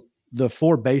so the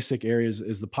 4 basic areas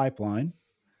is the pipeline,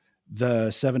 the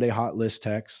 7-day hot list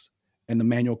text, and the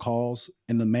manual calls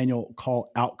and the manual call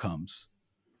outcomes.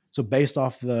 So based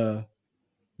off the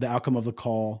outcome of the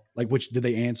call, like which did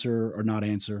they answer or not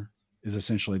answer is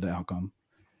essentially the outcome.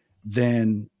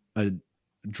 Then a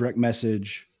direct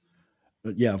message,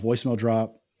 voicemail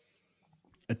drop,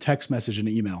 a text message and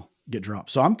an email get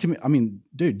dropped. So dude,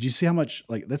 do you see how much,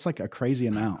 like, that's like a crazy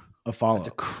amount of follow-up.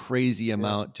 That's a crazy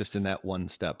amount just in that one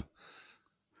step.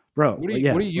 Bro, what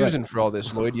are you using for all this,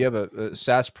 Loyd? Do you have a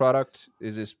SaaS product?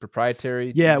 Is this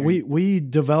proprietary? Yeah, we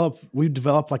developed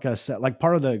like a set, like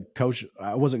part of the coach.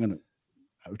 I was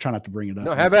trying not to bring it up.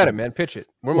 No, have at it, man. Pitch it.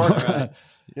 We're marketing.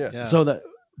 Yeah. So that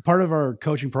part of our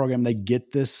coaching program, they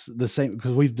get the same,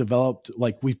 because we've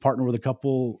partnered with a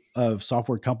couple of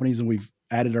software companies and we've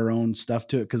added our own stuff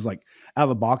to it. Cause like out of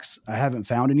the box, I haven't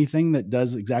found anything that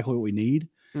does exactly what we need.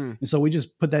 And so we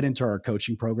just put that into our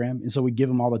coaching program. And so we give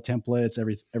them all the templates,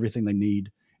 everything they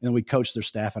need. and then we coach their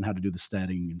staff on how to do the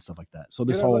statting and stuff like that. So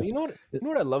this you know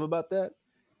what I love about that?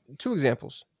 2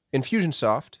 examples.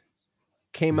 Infusionsoft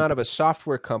came out of a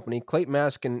software company. Clayton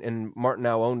Mask and Martin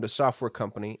now owned a software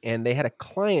company, and they had a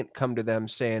client come to them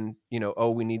saying,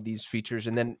 oh, we need these features.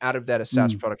 And then out of that, a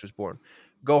SaaS product was born.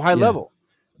 Go High Level.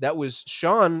 That was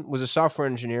Sean was a software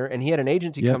engineer, and he had an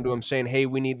agency come to him saying, hey,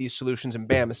 we need these solutions, and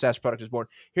bam, a SaaS product is born.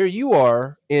 Here you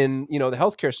are in, the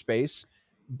healthcare space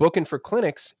booking for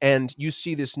clinics, and you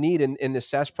see this need in this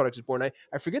SaaS product is born.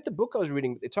 I forget the book I was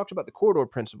reading. It talks about the corridor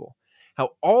principle,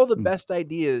 how all the best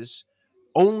ideas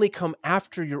only come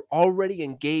after you're already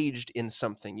engaged in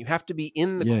something. You have to be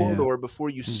in the corridor before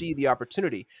you see the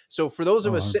opportunity. So for those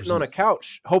of us 100%. Sitting on a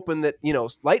couch hoping that,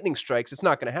 lightning strikes, it's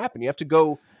not going to happen. You have to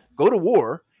go to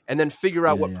war and then figure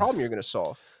out what problem you're going to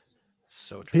solve.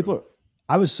 So true.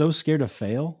 I was so scared to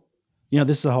fail.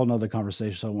 This is a whole nother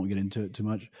conversation, so I won't get into it too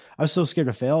much. I was so scared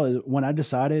to fail when I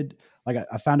decided, like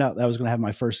I found out that I was going to have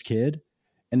my first kid.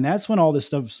 And that's when all this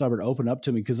stuff started to open up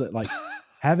to me, because like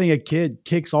having a kid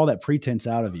kicks all that pretense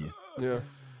out of you.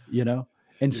 Yeah.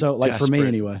 And so like desperate. For me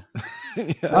anyway.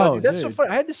 Dude, that's so funny.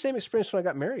 I had the same experience when I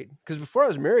got married, because before I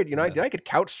was married, I could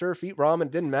couch surf, eat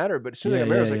ramen, didn't matter. But as soon as I got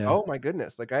married, I was like, oh my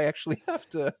goodness, like I actually have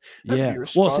to be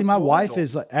responsible. Well, see, my wife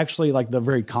is actually like the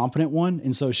very competent one.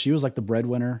 And so she was like the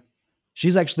breadwinner.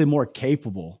 She's actually more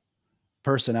capable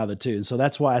person out of the two. And so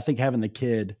that's why I think having the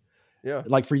kid,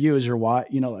 like for you as your wife,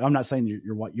 I'm not saying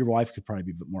your wife could probably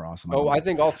be more awesome. I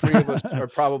think all 3 of us are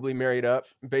probably married up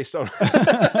based on,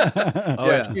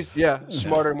 she's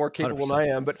smarter, more capable 100%. Than I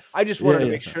am. But I just wanted to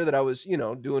make sure that I was,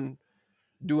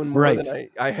 doing more than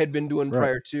I had been doing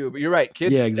prior to. But you're right,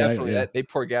 kids definitely they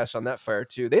pour gas on that fire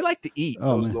too. They like to eat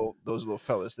those little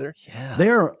fellas there. Yeah,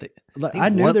 they're. I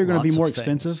knew they were going to be more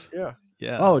expensive.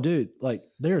 Yeah. Oh, dude, like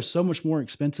they are so much more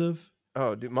expensive.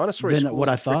 Oh, dude, Montessori than school what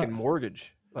is I thought.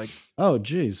 Mortgage. Like, oh,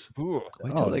 geez.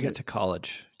 Wait till they get to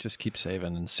college. Just keep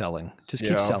saving and selling. Just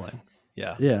keep selling.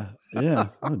 Yeah.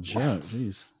 Oh, joke.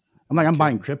 Jeez. I'm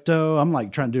buying crypto. I'm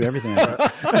like trying to do everything.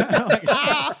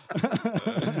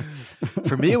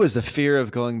 For me, it was the fear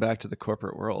of going back to the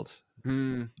corporate world.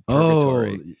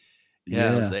 Purgatory.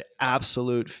 Yeah, it was the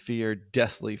absolute fear,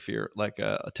 deathly fear, like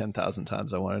 10,000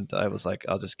 times. I was like,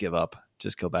 I'll just give up.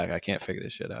 Just go back. I can't figure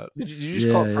this shit out. Did you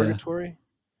just call it purgatory?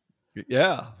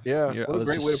 Yeah. What a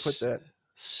great way to put that.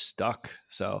 Stuck.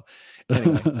 So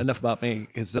anyway, enough about me,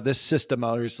 because this system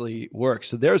obviously works.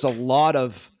 So there's a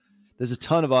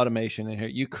ton of automation in here.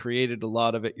 You created a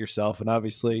lot of it yourself. And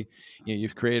obviously,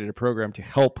 you've created a program to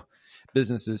help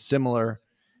businesses similar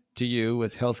to you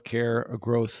with Healthcare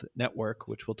Growth Network,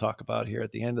 which we'll talk about here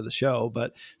at the end of the show.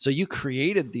 But so you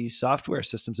created these software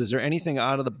systems. Is there anything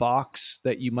out of the box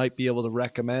that you might be able to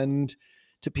recommend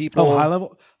to people?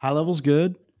 Oh, high level's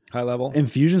good. High level.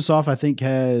 Infusionsoft, I think,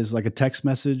 has like a text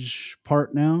message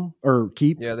part now, or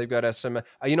Keep. Yeah, they've got SMS.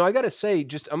 I got to say,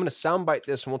 I'm going to soundbite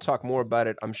this, and we'll talk more about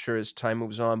it, I'm sure, as time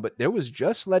moves on. But there was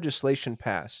just legislation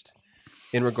passed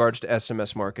in regards to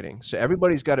SMS marketing. So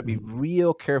everybody's got to be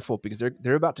real careful, because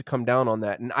they're about to come down on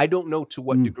that. And I don't know to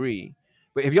what degree.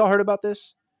 But have y'all heard about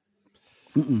this?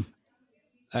 Mm-mm.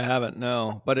 I haven't,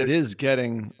 no. But it is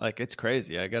getting, it's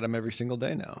crazy. I get them every single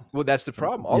day now. Well, that's the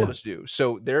problem. All of us do.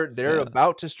 So they're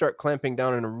about to start clamping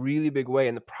down in a really big way.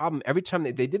 And the problem, every time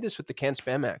they did this with the Can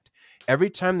Spam Act, every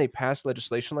time they pass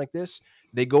legislation like this,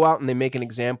 they go out and they make an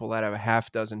example out of a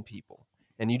half dozen people.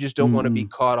 And you just don't want to be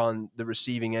caught on the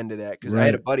receiving end of that. Because I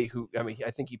had a buddy who,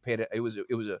 I think he paid it. It was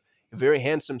a very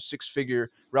handsome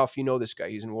 6-figure, Ralph, you know this guy,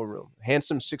 he's in War Room,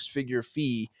 handsome 6-figure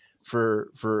fee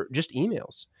for just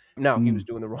emails. Now he was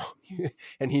doing the wrong,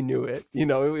 and he knew it. It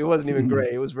wasn't even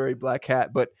gray. It was very black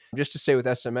hat. But just to say with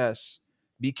SMS,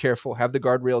 be careful. Have the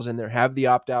guardrails in there. Have the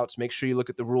opt-outs. Make sure you look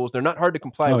at the rules. They're not hard to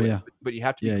comply with, but you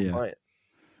have to be compliant.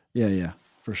 Yeah,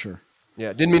 for sure.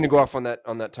 Yeah, didn't mean to go off on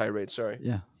that tirade. Sorry.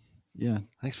 Yeah.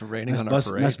 Thanks for rating on our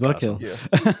parade. Nice buck hill.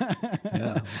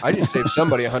 Yeah. I just saved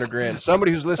somebody $100,000.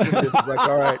 Somebody who's listening to this is like,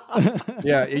 all right.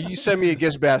 Yeah. You send me a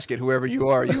gift basket, whoever you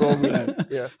are. You owe me.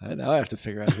 Yeah. Now I have to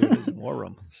figure out who it is in War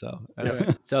Room. So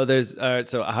anyway, so there's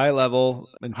so a high level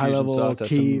Infusionsoft,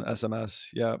 Keep, SMS.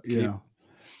 Yeah. Yeah.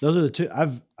 Those are the two.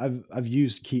 I've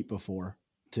used Keep before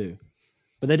too,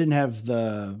 but they didn't have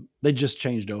they just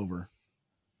changed over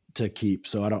to Keep.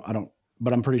 So I don't,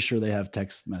 but I'm pretty sure they have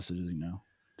text messaging now.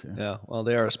 Yeah, well,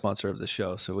 they are a sponsor of the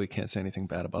show, so we can't say anything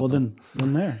bad about them.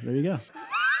 Then there you go.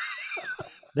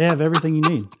 They have everything you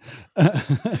need.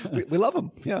 We love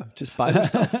them. Yeah, just buy their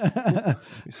stuff.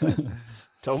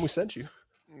 Tell them we sent you.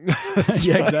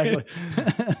 Yeah, exactly.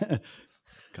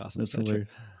 That's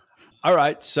hilarious. All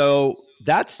right, so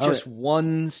that's just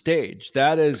one stage.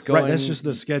 That is going. Right, that's just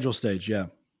the schedule stage. Yeah.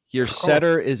 your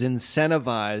setter is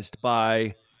incentivized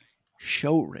by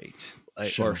show rate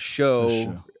or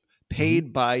show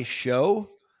paid by show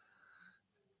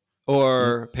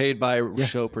or paid by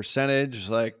show percentage.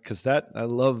 Like, because I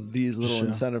love these little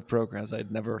incentive programs.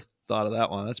 I'd never thought of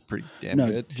that one. That's pretty damn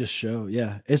good. Just show.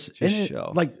 Yeah. It's just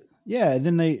show. Like, yeah. And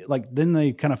then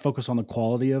they kind of focus on the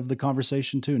quality of the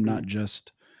conversation too, not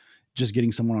just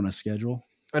getting someone on a schedule.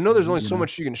 I know there's only so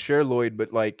much you can share, Loyd,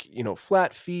 but like,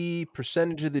 flat fee,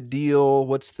 percentage of the deal.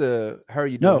 How are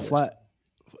you doing? No,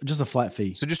 just a flat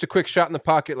fee. So just a quick shot in the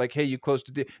pocket, like, hey, you closed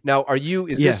the deal. Now,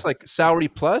 is this like salary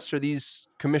plus or these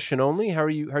commission only? How are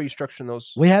you structuring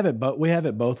those? We have it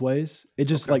both ways. It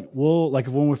just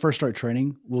when we first start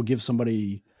training, we'll give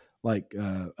somebody like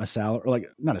a salary, or like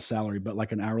not a salary, but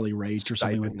like an hourly rate or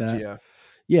something like that. Yeah.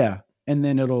 Yeah. And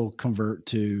then it'll convert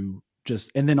to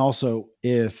and then also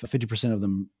if 50% of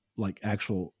them like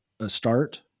actual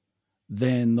start,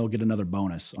 then they'll get another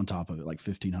bonus on top of it, like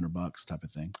 $1,500 type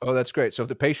of thing. Oh, that's great. So if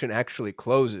the patient actually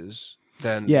closes,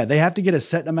 then they have to get a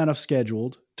set amount of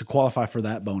scheduled to qualify for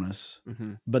that bonus.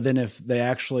 Mm-hmm. But then if they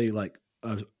actually like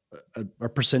a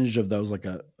percentage of those, like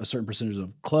a certain percentage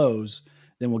of close,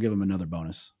 then we'll give them another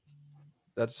bonus.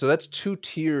 That's 2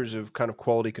 tiers of kind of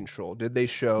quality control. Did they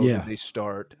show? Yeah. Did they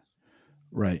start?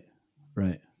 Right.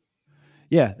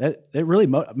 Yeah, it really.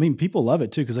 People love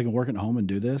it too because they can work at home and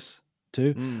do this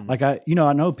too. Like I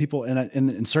know people, and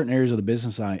in certain areas of the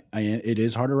business, it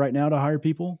is harder right now to hire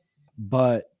people.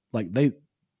 But like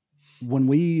when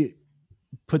we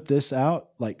put this out,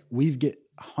 like we get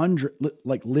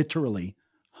literally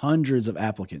hundreds of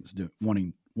applicants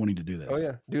wanting to do this. Oh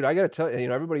yeah, dude, I got to tell you,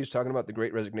 everybody's talking about the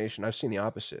Great Resignation. I've seen the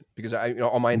opposite because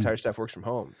all my entire staff works from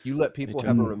home. If you let people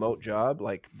have a remote job,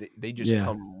 like they just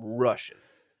come rushing.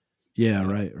 Yeah,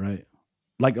 right.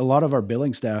 Like a lot of our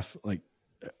billing staff like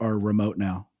are remote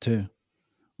now too.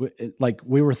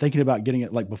 We were thinking about getting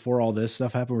it, like before all this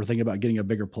stuff happened, we were thinking about getting a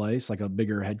bigger place, like a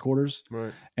bigger headquarters.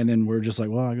 Right. And then we're just like,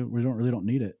 well, we don't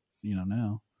need it.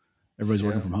 Now everybody's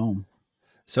working from home.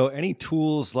 So any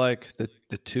tools like the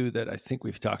 2 that I think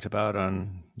we've talked about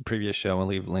on the previous show, I'll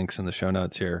leave links in the show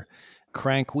notes here.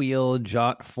 Crank wheel,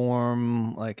 jot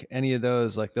form, like any of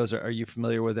those, like those are you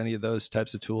familiar with any of those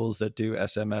types of tools that do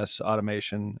SMS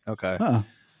automation? Okay. Huh.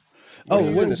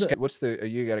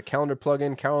 You got a calendar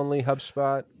plugin, Calendly,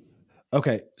 HubSpot?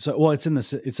 Okay. So, it's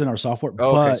in our software.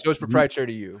 Oh, okay. So it's proprietary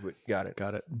to you. But got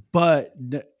it. But,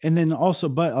 and then also,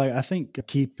 like, I think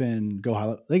Keep and Go High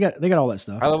Level, they got all that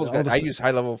stuff. High Level's good. I use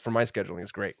High Level for my scheduling.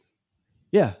 It's great.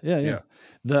 Yeah.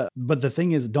 But the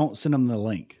thing is, don't send them the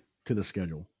link to the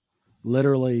schedule.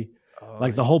 Literally,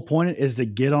 the whole point is to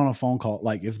get on a phone call.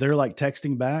 Like if they're like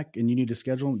texting back and you need to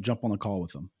schedule them, jump on the call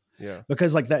with them. Yeah.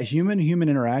 Because like that human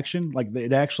interaction, like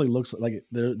it actually looks like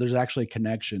there's actually a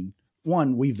connection.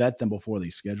 One, we vet them before they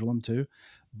schedule them too,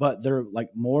 but they're like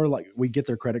more like we get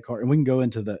their credit card and we can go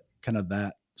into the kind of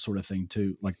that sort of thing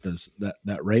too, like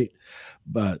that rate,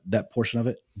 but that portion of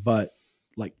it. But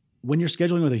like when you're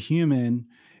scheduling with a human,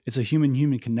 it's a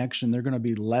human connection. They're going to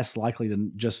be less likely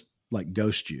to just like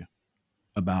ghost you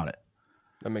about it.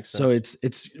 That makes sense. So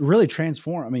it's really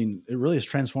transformed. I mean, it really has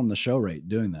transformed the show rate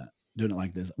doing it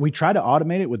like this. We try to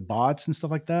automate it with bots and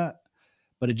stuff like that,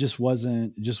 but it just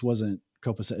wasn't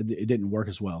copacetic. It didn't work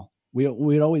as well.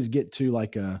 We'd always get to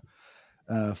like a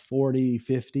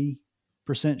 40-50%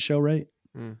 show rate.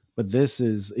 But this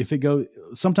is, if it goes,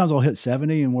 sometimes I'll hit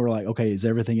 70 and we're like, okay, is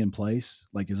everything in place?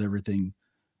 Like, is everything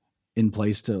in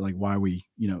place to like why we,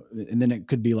 and then it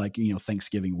could be like,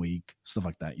 Thanksgiving week, stuff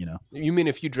like that, You mean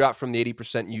if you drop from the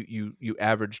 80%, you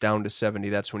average down to 70,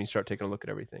 that's when you start taking a look at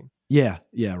everything. Yeah.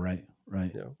 Right.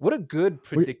 Yeah. What a good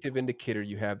predictive indicator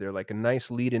you have there, like a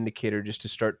nice lead indicator just to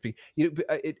start.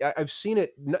 I've seen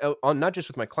it not just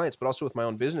with my clients, but also with my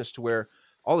own business to where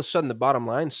all of a sudden the bottom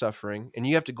line's suffering and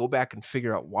you have to go back and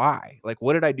figure out why. Like,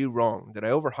 what did I do wrong? Did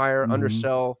I overhire,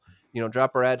 undersell?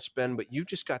 Drop our ad spend, but you've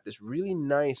just got this really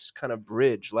nice kind of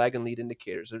bridge, lag and lead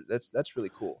indicators. That's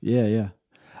really cool. Yeah.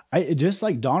 I just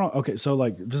like Donald. Okay. So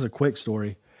like just a quick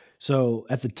story. So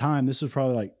at the time, this was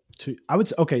probably like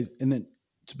and then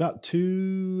it's about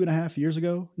 2.5 years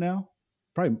ago now.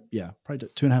 Probably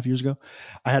 2.5 years ago.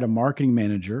 I had a marketing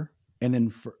manager and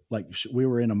then we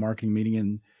were in a marketing meeting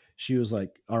and she was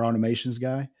like our automations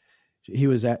guy. She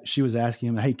was asking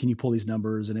him, hey, can you pull these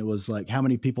numbers? And it was like, how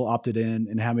many people opted in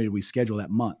and how many did we schedule that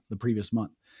month, the previous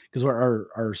month? Because our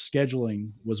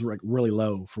scheduling was like really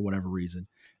low for whatever reason.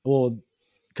 Well,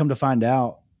 come to find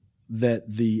out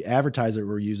that the advertiser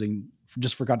we're using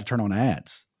just forgot to turn on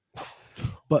ads.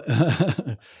 But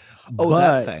that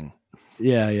thing.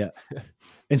 Yeah.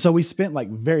 And so we spent like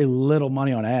very little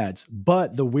money on ads.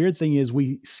 But the weird thing is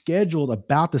we scheduled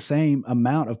about the same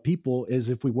amount of people as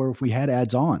if we had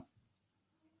ads on.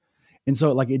 And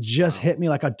so like it just hit me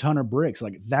like a ton of bricks.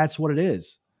 Like that's what it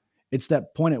is. It's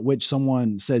that point at which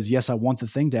someone says, yes, I want the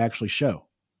thing to actually show.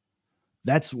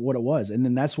 That's what it was. And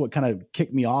then that's what kind of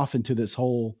kicked me off into this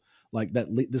whole, like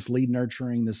this lead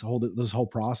nurturing, this whole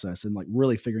process, and like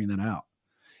really figuring that out.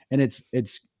 And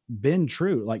it's been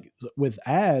true. Like with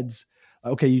ads,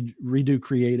 okay, you redo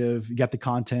creative, you got the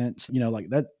content, like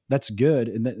that's good.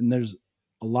 And there's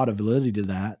a lot of validity to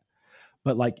that.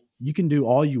 But like you can do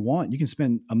all you want. You can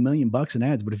spend $1 million in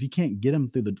ads, but if you can't get them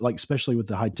through like, especially with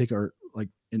the high ticket, or like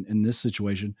in this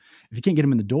situation, if you can't get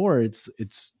them in the door, it's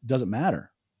doesn't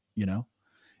matter, And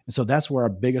so that's where our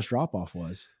biggest drop off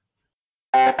was.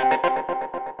 Hey,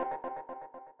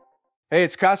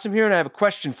 it's Qasim here, and I have a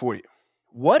question for you.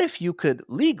 What if you could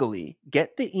legally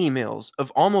get the emails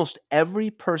of almost every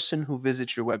person who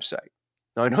visits your website?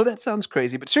 Now, I know that sounds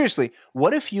crazy, but seriously,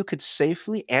 what if you could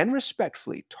safely and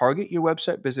respectfully target your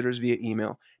website visitors via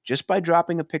email just by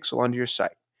dropping a pixel onto your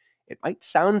site? It might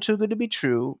sound too good to be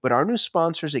true, but our new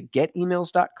sponsors at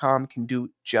getemails.com can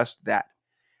do just that.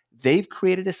 They've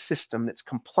created a system that's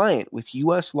compliant with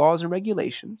US laws and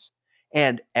regulations,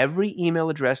 and every email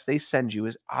address they send you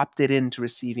is opted in to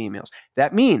receive emails.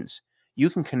 That means you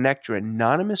can connect your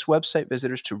anonymous website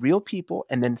visitors to real people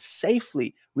and then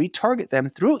safely retarget them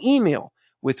through email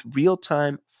with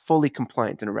real-time, fully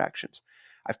compliant interactions.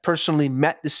 I've personally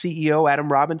met the CEO,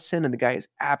 Adam Robinson, and the guy is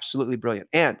absolutely brilliant.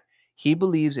 And he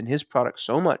believes in his product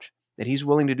so much that he's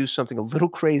willing to do something a little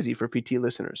crazy for PT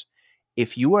listeners.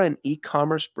 If you are an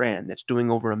e-commerce brand that's doing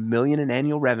over $1 million in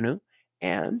annual revenue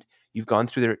and you've gone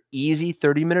through their easy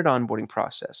 30-minute onboarding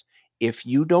process, if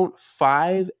you don't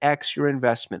 5x your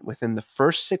investment within the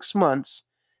first 6 months,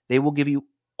 they will give you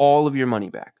all of your money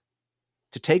back.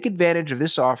 To take advantage of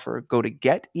this offer, go to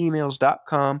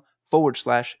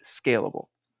getemails.com/scalable.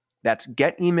 That's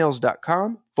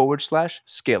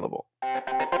getemails.com/scalable.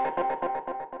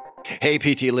 Hey,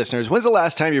 PT listeners, when's the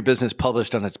last time your business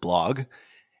published on its blog?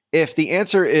 If the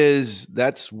answer is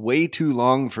that's way too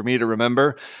long for me to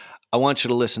remember, I want you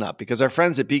to listen up, because our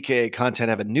friends at BKA Content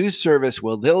have a new service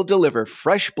where they'll deliver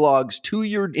fresh blogs to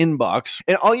your inbox,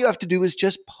 and all you have to do is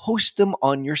just post them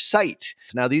on your site.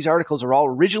 Now, these articles are all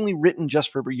originally written just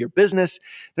for your business.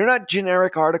 They're not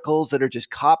generic articles that are just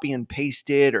copy and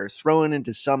pasted or thrown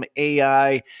into some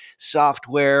AI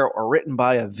software or written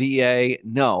by a VA.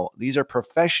 No, these are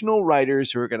professional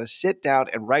writers who are going to sit down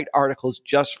and write articles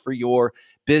just for your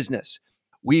business.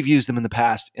 We've used them in the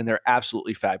past, and they're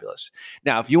absolutely fabulous.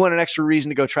 Now, if you want an extra reason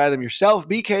to go try them yourself,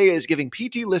 BKA is giving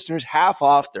PT listeners half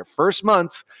off their first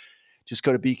month. Just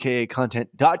go to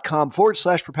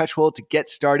bkacontent.com/perpetual to get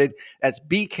started. That's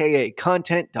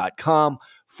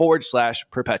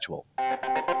bkacontent.com/perpetual.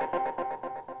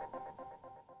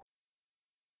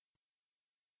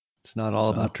 It's not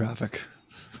all about traffic.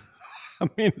 I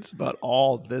mean, it's about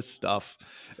all this stuff.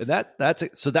 And that's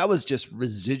it. So that was just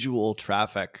residual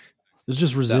traffic. It's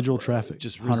just residual traffic.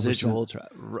 Just residual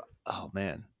traffic. Oh,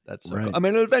 man. That's so right. cool. I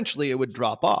mean, eventually it would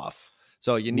drop off.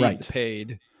 So you need the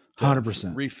paid to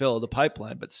 100% refill the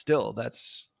pipeline. But still,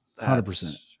 that's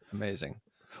 100% amazing.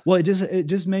 Well, it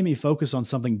just made me focus on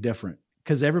something different,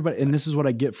 because everybody, and this is what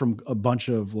I get from a bunch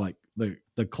of like the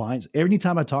clients.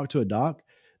 Anytime I talk to a doc,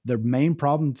 their main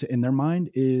problem in their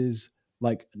mind is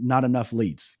like not enough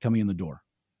leads coming in the door.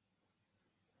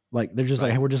 Like they're just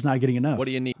like, hey, we're just not getting enough. What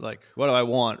do you need? Like, what do I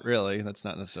want? Really? That's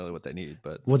not necessarily what they need,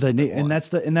 but what they need. And that's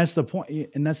the point.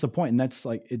 And that's the point. And that's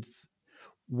like, it's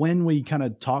when we kind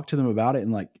of talk to them about it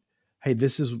and like, hey,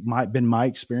 this is been my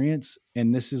experience.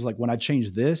 And this is like, when I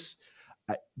changed this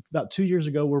about 2 years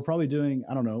ago, we're probably doing,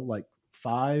 I don't know, like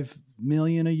 5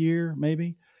 million a year,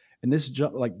 maybe. And this is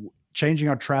like changing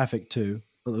our traffic to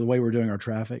the way we're doing our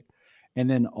traffic. And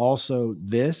then also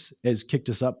this has kicked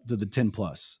us up to the 10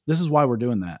 plus. This is why we're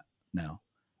doing that now,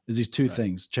 is these two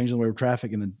things, changing the way of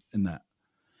traffic and that.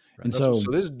 Right. And so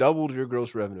this doubled your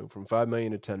gross revenue from 5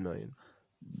 million to 10 million.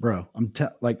 Bro,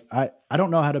 I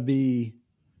don't know how to be,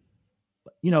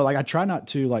 like I try not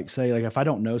to like say, like, if I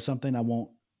don't know something, I won't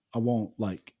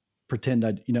like pretend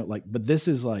but this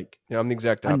is like, yeah, I'm the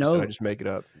exact opposite. I just make it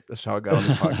up. That's how I got on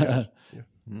the podcast. Yeah.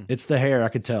 It's the hair. I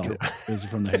could tell it was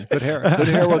from the hair. Good hair. Good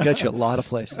hair will get you a lot of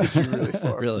places. Really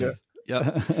far. Really. Yeah.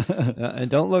 Yep. And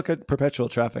don't look at perpetual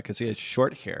traffic and see it's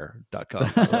shorthair.com.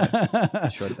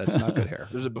 That's not good hair.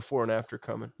 There's a before and after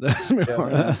coming. That's before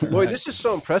and after. Boy, this is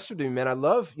so impressive to me, man. I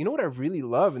love, what I really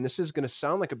love, and this is going to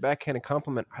sound like a backhanded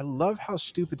compliment. I love how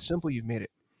stupid simple you've made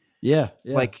it. Yeah.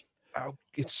 Like,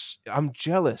 I'm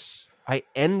jealous. I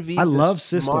envy I this love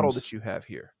model systems. that you have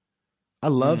here. I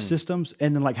love systems.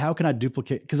 And then like, how can I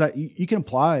duplicate? Cause you can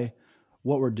apply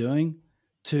what we're doing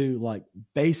to like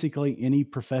basically any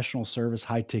professional service,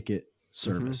 high ticket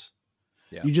service.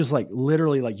 Yeah. You just like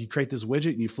literally like you create this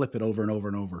widget and you flip it over and over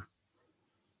and over.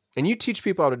 And you teach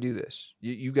people how to do this.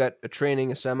 You got a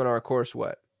training, a seminar, a course,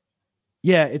 what?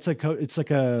 Yeah, it's like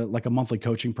a monthly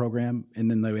coaching program,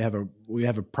 and then we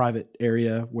have a private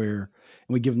area where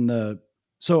and we give them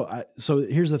so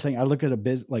here's the thing. I look at a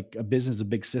business, a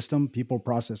big system, people,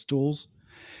 process, tools,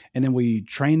 and then we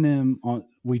train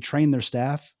their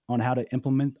staff on how to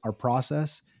implement our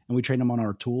process, and we train them on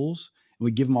our tools, and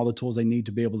we give them all the tools they need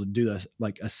to be able to do this,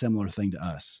 like a similar thing to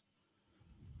us.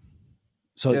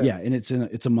 So yeah, and it's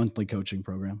a monthly coaching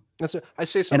program. I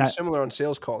say something similar on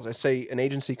sales calls. I say an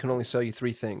agency can only sell you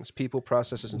 3 things: people,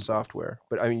 processes, and software.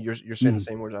 But I mean, you're saying the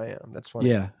same words I am. That's funny.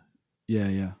 Yeah.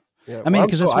 I mean,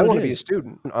 because I want to be a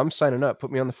student. I'm signing up.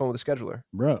 Put me on the phone with a scheduler,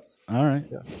 bro. All right.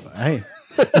 Yeah. Hey,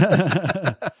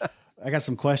 I got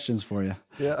some questions for you.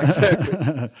 Yeah,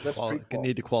 exactly. That's pretty cool.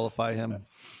 Need to qualify him.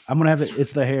 I'm gonna have it.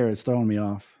 It's the hair. It's throwing me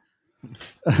off.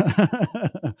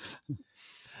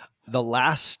 The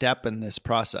last step in this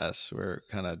process, we're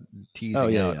kind of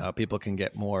teasing out how people can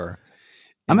get more.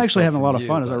 I'm actually having a lot of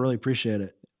fun, as I really appreciate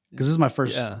it, because this is my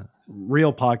first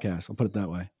real podcast. I'll put it that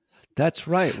way. That's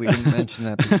right. We didn't mention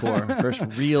that before. First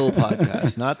real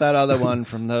podcast, not that other one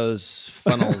from those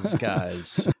funnels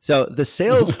guys. So the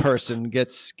salesperson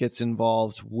gets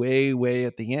involved way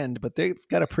at the end, but they've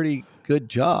got a pretty good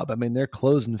job. I mean, they're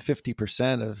closing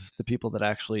 50% of the people that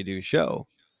actually do show.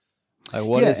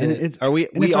 What is it? Are we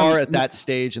are at that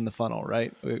stage in the funnel,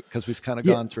 right? Because we've kind of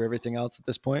gone through everything else at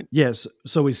this point. Yes.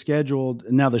 So we scheduled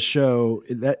now the show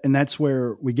and that's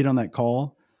where we get on that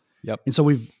call. Yep. And so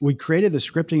we created the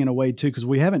scripting in a way too, because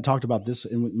we haven't talked about this,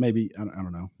 and maybe I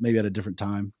don't know, maybe at a different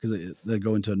time, because they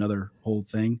go into another whole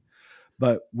thing.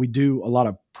 But we do a lot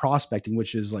of prospecting,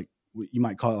 which is like you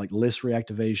might call it like list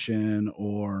reactivation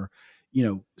or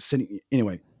sending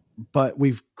anyway. But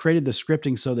we've created the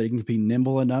scripting so that it can be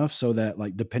nimble enough so that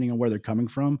like depending on where they're coming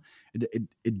from,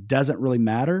 it doesn't really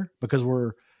matter, because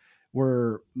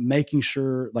we're making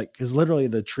sure, like, because literally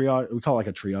the triage, we call it like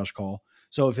a triage call.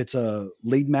 So if it's a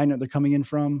lead magnet they're coming in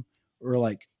from, or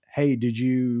like, hey, did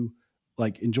you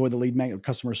like enjoy the lead magnet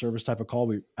customer service type of call?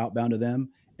 We outbound to them,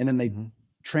 and then they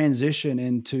transition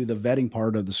into the vetting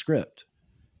part of the script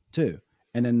too.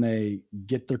 And then they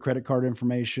get their credit card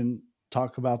information,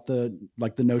 talk about the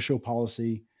no-show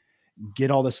policy,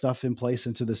 get all the stuff in place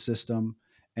into the system.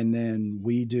 And then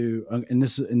we do, and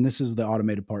this is the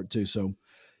automated part too. So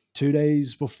 2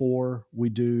 days before we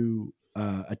do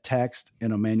a text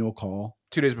and a manual call.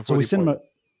 2 days before we send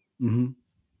them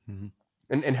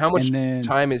And how much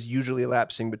time is usually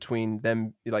elapsing between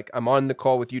them? Like, I'm on the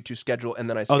call with you to schedule, and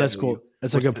then I schedule. Oh, that's cool.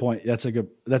 That's a good point. That's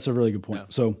a really good point. Yeah.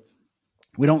 So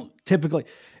we don't typically,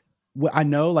 I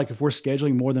know, like, if we're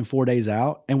scheduling more than 4 days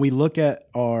out, and we look at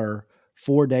our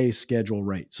 4-day schedule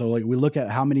rate. So like we look at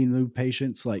how many new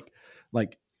patients like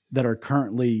that are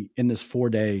currently in this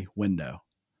 4-day window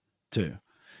too.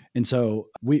 And so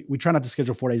we try not to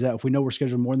schedule 4 days out. If we know we're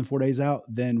scheduling more than 4 days out,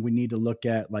 then we need to look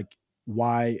at like,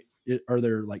 are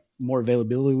there like more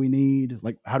availability we need?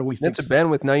 Like, how do we fix that's a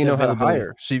bandwidth? Now you know how to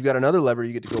hire. So you've got another lever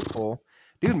you get to go pull.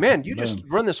 Dude, man, you just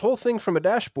run this whole thing from a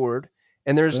dashboard,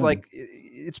 and there's like,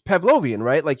 it's Pavlovian,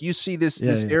 right? Like you see this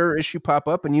error issue pop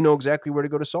up, and you know exactly where to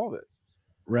go to solve it.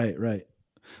 Right.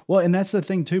 Well, and that's the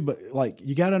thing too, but like,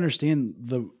 you got to understand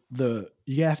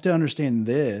you have to understand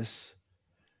this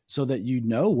so that you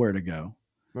know where to go.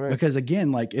 Right. Because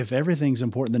again, like if everything's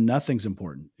important, then nothing's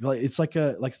important. Like it's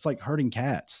like herding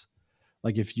cats.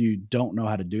 Like if you don't know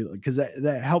how to do it, because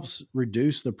that helps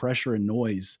reduce the pressure and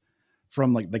noise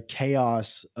from like the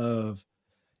chaos of,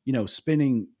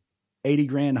 spending 80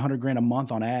 grand, 100 grand a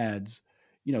month on ads,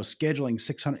 scheduling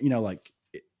 600, like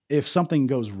if something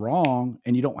goes wrong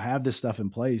and you don't have this stuff in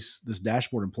place, this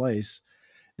dashboard in place,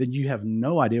 then you have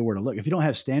no idea where to look. If you don't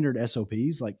have standard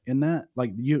SOPs, like in that,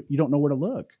 like you don't know where to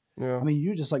look. Yeah. I mean,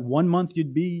 you just like 1 month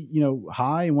you'd be,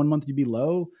 high, and 1 month you'd be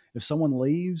low. If someone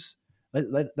leaves,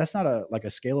 that's not a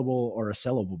scalable or a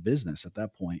sellable business at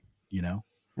that point,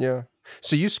 Yeah.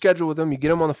 So you schedule with them, you get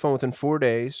them on the phone within 4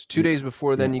 days, 2 days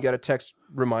before then you got a text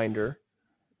reminder.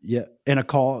 Yeah. And a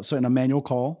call. So in a manual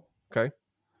call. Okay.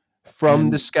 From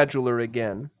the scheduler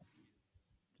again.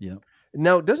 Yeah.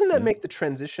 Now, doesn't that make the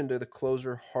transition to the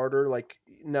closer harder? Like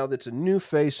now that's a new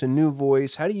face, a new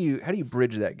voice. How do you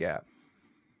bridge that gap?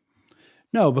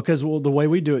 No, because the way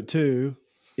we do it too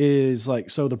is like,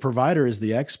 so the provider is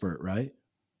the expert, right?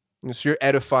 And so you're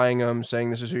edifying them,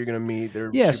 saying this is who you're going to meet.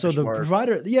 They're So the smart.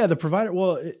 provider.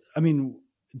 Well, I mean,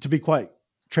 to be quite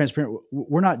transparent,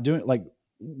 we're not doing like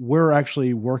we're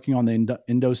actually working on the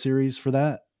Indo series for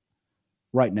that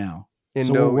right now.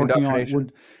 So we're working on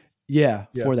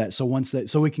for that. So once that,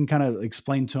 so we can kind of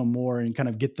explain to them more and kind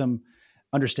of get them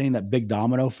understanding that big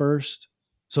domino first.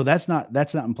 So that's not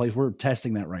in place. We're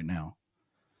testing that right now.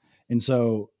 And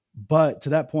so, but to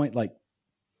that point, like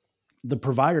the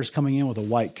provider's coming in with a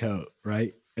white coat,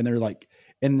 right? And they're like,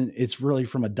 and it's really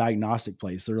from a diagnostic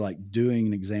place. They're like doing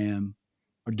an exam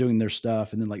or doing their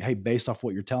stuff. And then like, hey, based off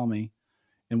what you're telling me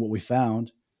and what we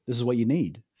found, this is what you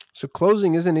need. So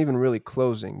closing isn't even really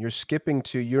closing. You're skipping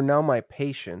to, you're now my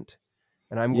patient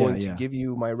and I'm going to give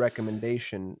you my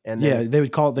recommendation. And then they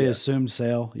would call it the assumed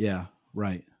sale. Yeah.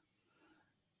 Right.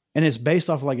 And it's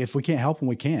based off of like, if we can't help them,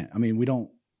 we can't. I mean, we don't,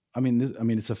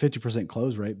 it's a 50%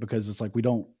 close rate because it's like,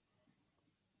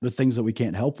 the things that we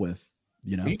can't help with,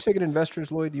 you know. Are you taking investors,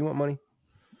 Loyd? Do you want money?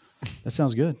 That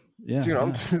sounds good. Yeah. Dude,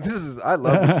 I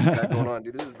love what you got going on,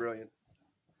 dude. This is brilliant.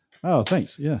 Oh,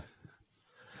 thanks. Yeah.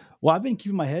 Well, I've been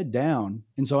keeping my head down.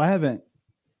 And so I haven't,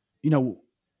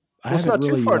 it's not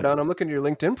too far down. I'm looking at your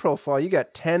LinkedIn profile. You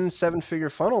got 10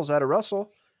 seven-figure funnels out of Russell.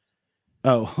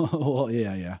 Oh, well,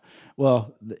 yeah.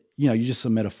 Well, you just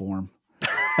submit a form.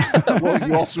 Well,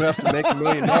 you also have to make $1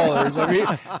 million. I mean,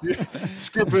 you're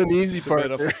skipping the easy part.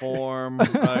 Submit a form,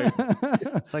 right?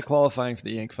 It's like qualifying for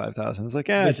the Inc. 5000. It's like,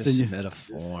 just submit a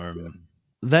form.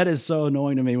 That is so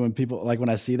annoying to me when people like when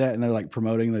I see that and they're like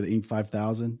promoting the Inc.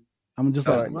 5000. I'm just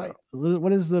like,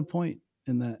 what is the point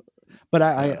in that? But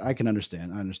I can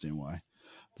understand. I understand why.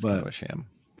 It's kind of a sham.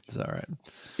 It's all right.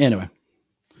 Anyway,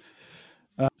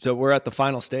 so we're at the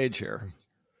final stage here,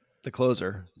 the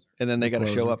closer. And then they got to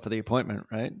show up for the appointment,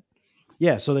 right?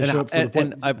 Yeah. So they show up for the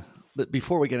appointment. But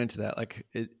before we get into that, like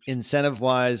incentive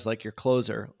wise, like your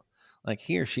closer, like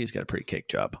he or she's got a pretty cake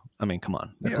job. I mean, come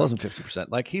on, they're closing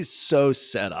 50%. Like he's so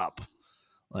set up.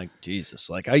 Like Jesus.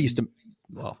 Like I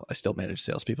still manage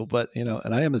salespeople, but and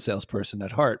I am a salesperson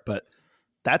at heart. But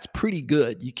that's pretty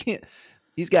good.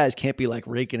 These guys can't be like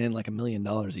raking in like $1 million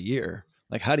a year.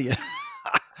 Like how do you?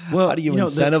 Well, how do you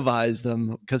incentivize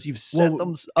them? Because you've set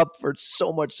them up for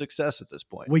so much success at this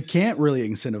point. We can't really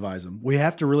incentivize them. We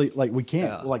have to really we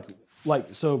can't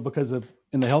so because of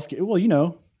in the healthcare. Well, you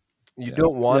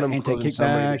don't want them closing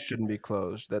somebody that shouldn't be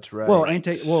closed. That's right.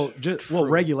 Well,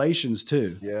 regulations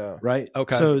too. Yeah. Right.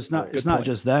 Okay. So it's not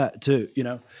just that too.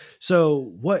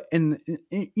 So what and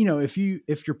if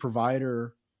your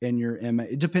provider and your MA,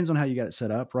 it depends on how you got it set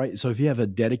up, right? So if you have a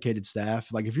dedicated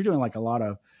staff, like if you're doing like a lot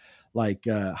of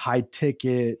high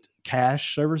ticket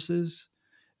cash services,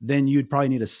 then you'd probably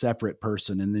need a separate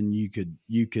person. And then you could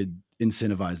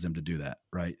incentivize them to do that.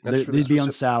 Right. They'd be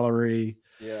on salary.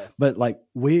 Yeah. But like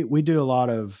we do a lot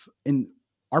of, and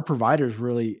our providers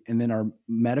really, and then our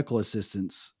medical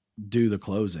assistants do the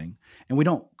closing, and we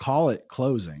don't call it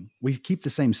closing. We keep the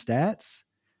same stats,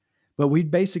 but we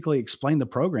basically explain the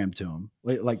program to them.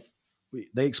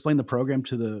 They explain the program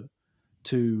to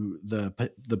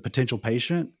the potential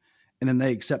patient, and then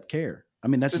they accept care. I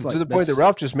mean, that's to the point that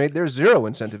Ralph just made. There's zero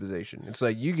incentivization. It's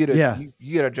like you get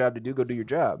a job to do, go do your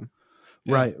job.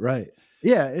 Yeah. Right.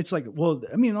 Yeah. It's like, well,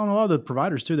 I mean, on a lot of the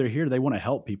providers too, they're here, they want to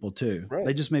help people too. Right.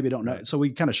 They just maybe don't know. Right. So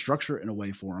we kind of structure it in a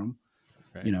way for them,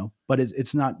 but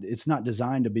it's not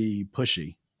designed to be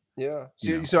pushy. Yeah.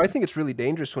 So I think it's really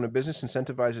dangerous when a business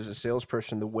incentivizes a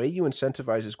salesperson. The way you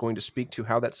incentivize is going to speak to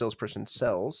how that salesperson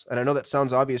sells. And I know that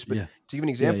sounds obvious, but to give an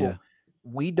example,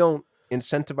 we don't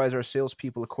incentivize our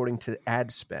salespeople according to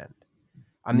ad spend.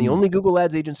 I'm the only Google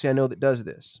Ads agency I know that does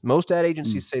this. Most ad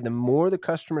agencies say the more the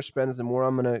customer spends, the more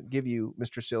I'm going to give you,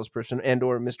 Mr. Salesperson and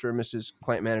or Mr. or Mrs.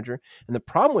 Client Manager. And the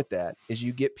problem with that is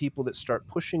you get people that start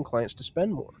pushing clients to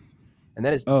spend more. And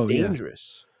that is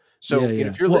dangerous. So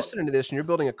if you're listening to this and you're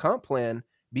building a comp plan,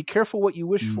 be careful what you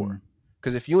wish for.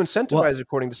 Because if you incentivize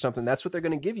according to something, that's what they're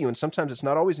going to give you. And sometimes it's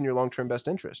not always in your long-term best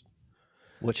interest.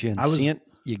 What you incent,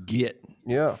 you get.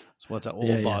 Yeah. That's what the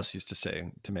old boss used to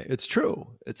say to me. It's true.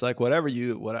 It's like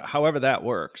however that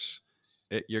works,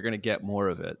 you're going to get more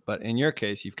of it. But in your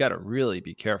case, you've got to really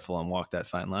be careful and walk that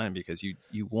fine line because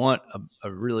you want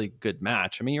a really good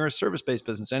match. I mean, you're a service-based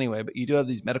business anyway, but you do have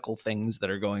these medical things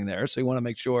that are going there. So you want to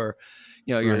make sure,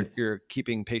 you're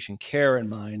keeping patient care in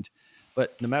mind.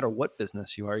 But no matter what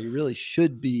business you are, you really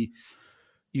should be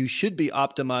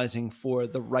optimizing for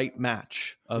the right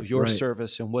match of your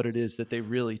service and what it is that they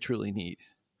really truly need.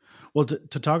 Well, to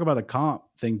talk about the comp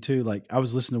thing too, like I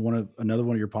was listening to another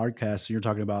one of your podcasts, and you're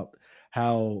talking about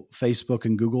how Facebook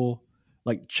and Google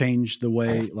like change the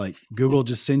way like Google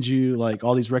just sends you like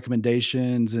all these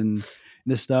recommendations and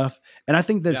this stuff. And I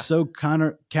think that's so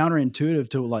counterintuitive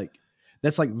to like,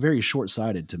 that's like very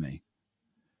short-sighted to me.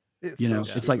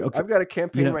 It's like, okay, I've got a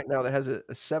campaign right now that has a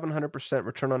 700%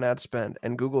 return on ad spend,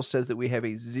 and Google says that we have a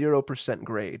 0%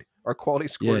 grade. Our quality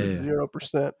score is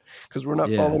 0% because we're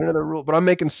not following another rule. But I'm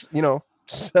making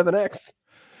 7x.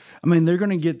 I mean, they're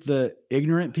going to get the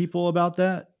ignorant people about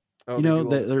that.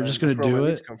 They're just going to do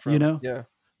it.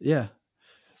 Yeah.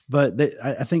 But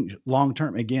I think long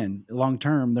term,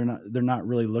 they're not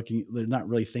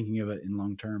really thinking of it in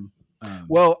long term.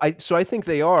 I think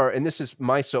they are, and this is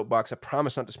my soapbox. I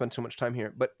promise not to spend so much time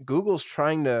here, but Google's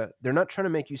they're not trying to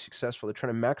make you successful. They're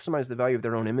trying to maximize the value of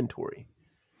their own inventory.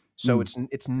 So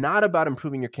it's not about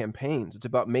improving your campaigns. It's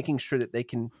about making sure that they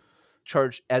can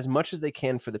charge as much as they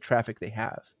can for the traffic they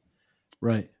have.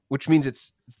 Right. Which means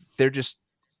it's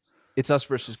us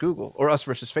versus Google or us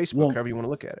versus Facebook, however you want to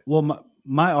look at it. Well,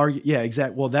 my argument,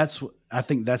 exactly. Well, I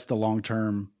think that's the long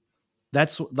term.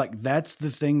 That's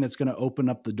the thing that's going to open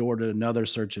up the door to another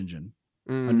search engine,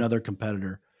 another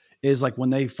competitor, is like when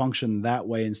they function that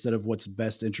way instead of what's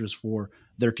best interest for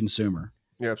their consumer.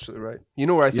 You're absolutely right. You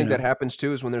know where I think that happens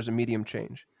too is when there's a medium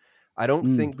change. I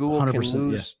don't think Google can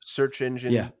lose search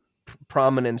engine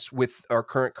prominence with our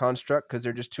current construct because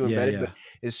they're just too embedded. But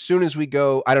as soon as we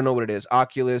go, I don't know what it is,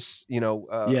 Oculus,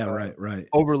 right.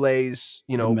 overlays,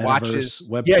 watches.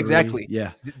 Web3, exactly.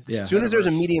 As soon as there's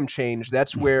a medium change,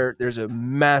 that's where there's a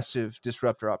massive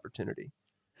disruptor opportunity.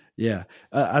 Yeah.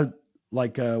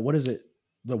 What is it?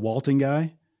 The Walton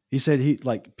guy, he said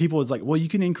people was like, well, you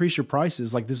can increase your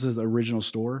prices. Like this is the original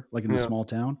store, like in the small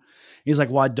town. He's like,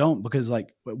 well, I don't, because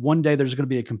like one day there's going to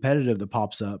be a competitive that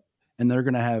pops up and they're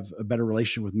going to have a better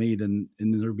relation with me and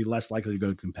there'll be less likely to go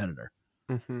to a competitor.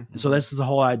 Mm-hmm. So this is the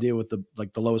whole idea with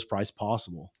the lowest price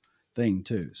possible thing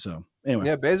too. So anyway.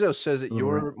 Yeah. Bezos says that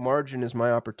your margin is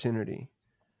my opportunity.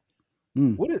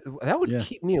 That would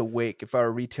keep me awake if I were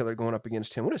a retailer going up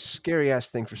against him. What a scary ass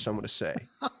thing for someone to say.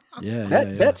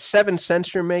 That 7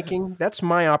 cents you're making, that's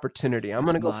my opportunity. I'm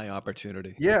going to go. My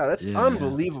opportunity. Yeah, that's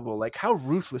unbelievable. Like how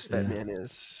ruthless that man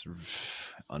is.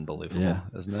 Unbelievable,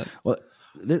 isn't it? Well,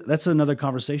 that's another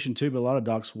conversation too. But a lot of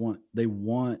docs want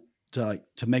to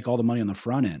make all the money on the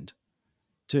front end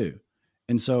too.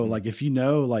 And so if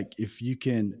you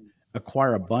can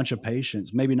acquire a bunch of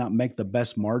patients, maybe not make the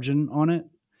best margin on it,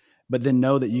 but then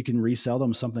know that you can resell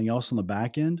them something else on the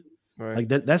back end. Right. Like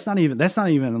that's not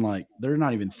even like, they're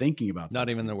not even thinking about that. Not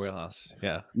even in their wheelhouse.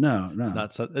 Yeah. No.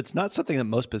 It's not something that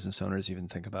most business owners even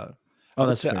think about. Oh,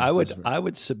 that's fair. I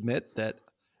would submit that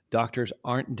doctors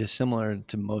aren't dissimilar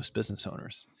to most business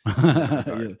owners.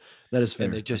 That is fair.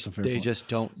 And they just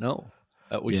don't know.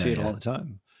 We see it all the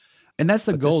time. And that's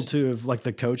the goal too of like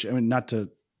the coach. I mean, that's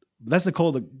the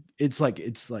goal. It's like,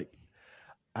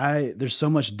 there's so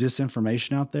much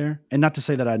disinformation out there, and not to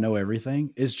say that I know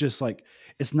everything. It's just like,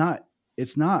 it's not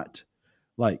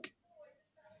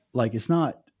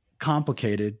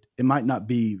complicated. It might not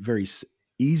be very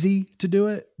easy to do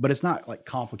it, but it's not like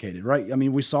complicated, right? I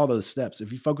mean, we saw those steps.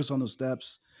 If you focus on those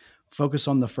steps, focus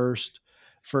on the first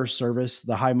service,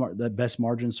 the best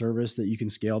margin service that you can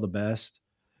scale the best,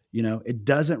 it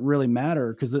doesn't really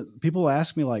matter. Cause people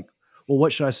ask me like, well,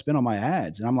 what should I spend on my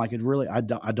ads? And I'm like, I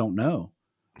don't know.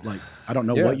 Like, I don't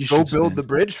know what you should build the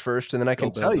bridge first. And then I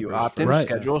can tell you opt in,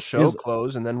 schedule, show,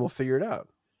 close, and then we'll figure it out.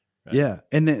 Right. Yeah.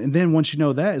 And then once you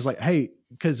know that, it's like, hey,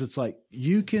 because it's like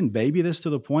you can baby this to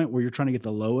the point where you're trying to get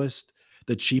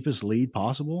the cheapest lead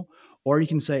possible. Or you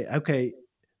can say, okay,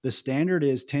 the standard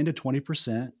is 10 to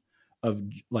 20% of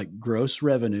like gross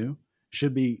revenue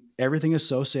should be everything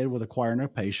associated with acquiring a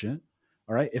patient.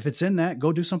 All right. If it's in that,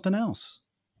 go do something else.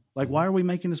 Like, why are we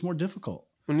making this more difficult?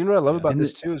 And you know what I love about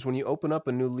this too is when you open up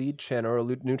a new lead channel or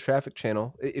a new traffic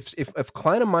channel, if a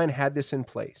client of mine had this in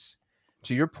place,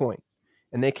 to your point,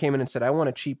 and they came in and said, I want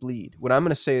a cheap lead, what I'm going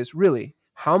to say is, really,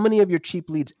 how many of your cheap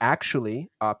leads actually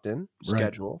opt in,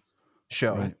 schedule,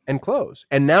 show, and close?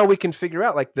 And now we can figure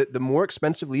out like the more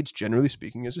expensive leads, generally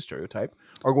speaking, as a stereotype,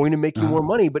 are going to make you more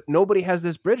money, but nobody has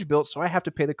this bridge built, so I have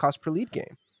to pay the cost per lead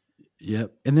game.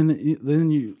 Yep. And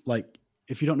then you like,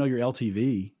 if you don't know your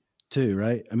LTV, too,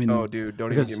 right? I mean, oh, dude,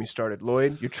 don't even get me started.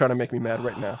 Loyd, you're trying to make me mad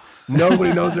right now.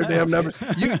 Nobody knows their damn numbers.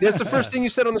 That's the first thing you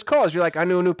said on this call is you're like, I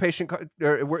knew a new patient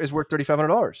is worth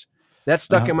 $3,500. That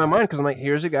stuck in my mind because I'm like,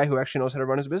 here's a guy who actually knows how to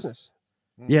run his business.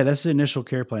 Yeah, that's the initial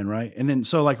care plan, right? And then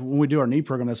so like when we do our knee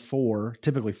program, that's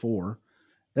typically 4.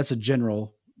 That's a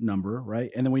general number,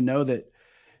 right? And then we know that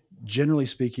generally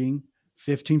speaking,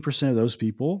 15% of those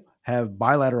people have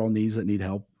bilateral knees that need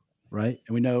help, right?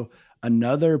 And we know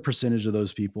another percentage of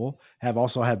those people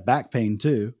also have back pain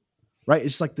too, right?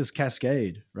 It's like this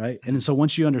cascade, right? And then so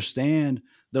once you understand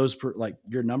those like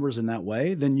your numbers in that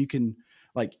way, then you can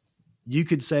like, you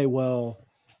could say, well,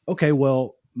 okay,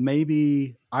 well,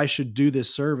 maybe I should do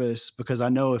this service because I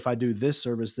know if I do this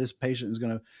service, this patient is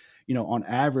going to, you know, on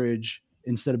average,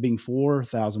 instead of being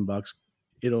 $4,000,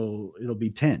 it'll be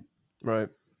 10, Right.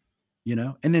 you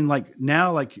know? And then like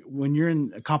now, like when you're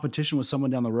in a competition with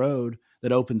someone down the road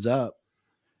that opens up,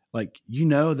 like, you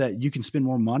know, that you can spend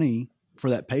more money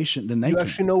for that patient than they You can.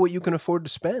 actually know what you can afford to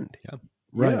spend. Yeah.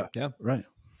 Right. Yeah. Right.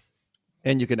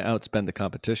 And you can outspend the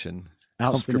competition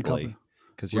comfortably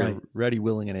because you're ready,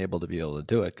 willing, and able to be able to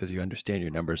do it because you understand your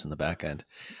numbers in the back end.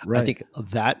 Right. I think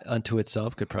that unto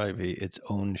itself could probably be its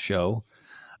own show.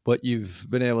 What you've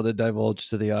been able to divulge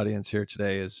to the audience here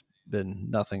today has been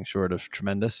nothing short of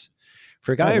tremendous.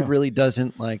 For a guy who really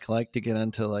doesn't like to get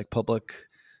into like public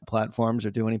platforms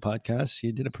or do any podcasts,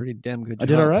 you did a pretty damn good job. I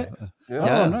did all right.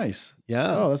 Yeah. Oh, nice.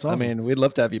 Yeah. Oh, that's awesome. I mean, we'd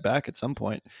love to have you back at some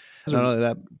point. Not only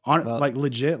that, like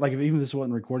legit, like if even this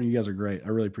wasn't recording, you guys are great. I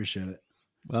really appreciate it.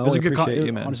 Well, it was we a good appreciate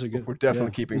you, man. Honestly, good. We're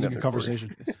definitely keeping it was that a good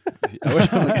conversation.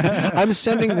 I'm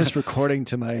sending this recording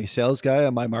to my sales guy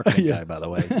and my marketing guy, by the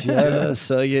way, just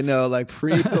so you know, like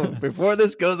before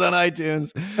this goes on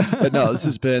iTunes. But no, this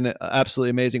has been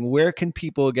absolutely amazing. Where can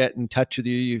people get in touch with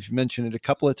you? You've mentioned it a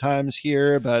couple of times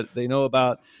here, but they know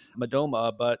about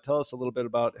Madoma. But tell us a little bit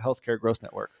about Healthcare Growth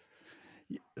Network.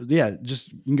 Yeah,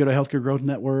 just you can go to Healthcare Growth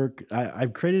Network.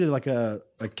 I've created like a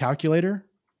calculator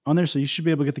on there, so you should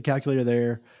be able to get the calculator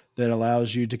there that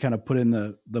allows you to kind of put in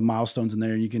the milestones in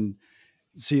there, and you can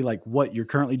see like what you're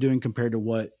currently doing compared to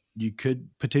what you could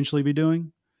potentially be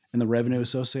doing and the revenue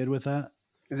associated with that.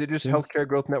 Is it just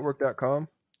healthcaregrowthnetwork.com?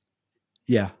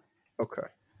 Yeah. Okay.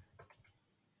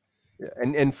 Yeah.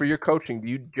 And for your coaching, do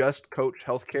you just coach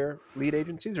healthcare lead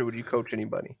agencies or would you coach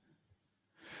anybody?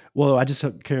 Well, I just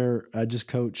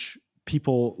coach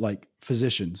people like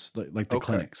physicians, like the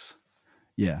clinics.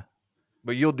 Yeah.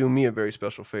 But you'll do me a very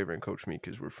special favor and coach me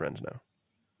because we're friends now.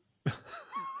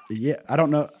 Yeah. I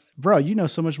don't know, bro, you know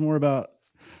so much more about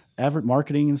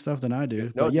marketing and stuff than I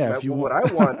do. No, but yeah, if you what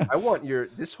I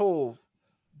want this whole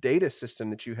data system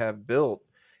that you have built.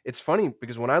 It's funny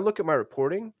because when I look at my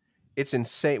reporting, it's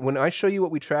insane. When I show you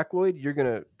what we track, Loyd, you're going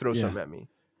to throw something at me.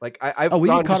 Like I've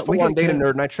gone just full-on data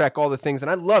nerd and I track all the things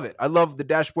and I love it. I love the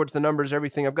dashboards, the numbers,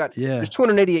 everything. I've got there's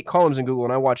 288 columns in Google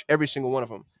and I watch every single one of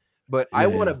them. But I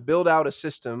want to build out a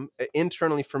system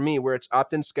internally for me where it's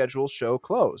opt-in, schedule, show,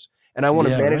 close. And I want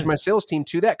to manage my sales team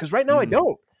to that because right now I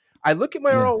don't. I look at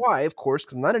my ROI, of course,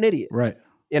 because I'm not an idiot. Right.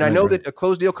 And I know that a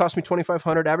closed deal costs me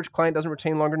 $2,500. Average client doesn't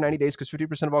retain longer than 90 days because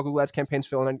 50% of all Google Ads campaigns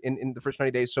fail in the first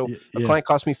 90 days. So a client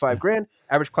costs me $5,000.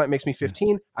 Average client makes me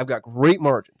 15. I've got great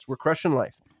margins. We're crushing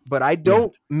life. But I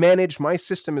don't manage my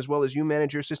system as well as you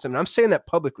manage your system. And I'm saying that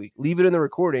publicly. Leave it in the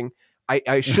recording.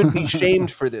 I should be shamed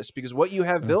for this because what you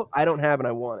have built, I don't have and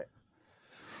I want it.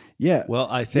 Yeah. Well,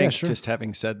 I think just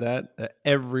having said that,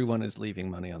 everyone is leaving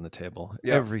money on the table.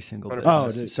 Yeah. Every single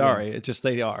business. It's just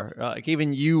they are. Like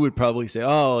even you would probably say,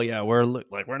 "Oh yeah, we're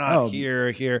not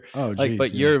here." Oh, like,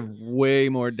 but you're way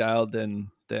more dialed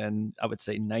than I would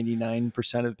say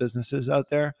 99% of businesses out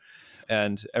there,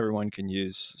 and everyone can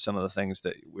use some of the things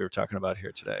that we were talking about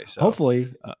here today. So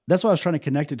hopefully, that's why I was trying to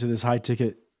connect it to this high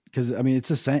ticket. Because I mean, it's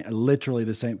the same, literally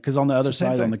the same. Because on the other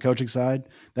side, on the coaching side,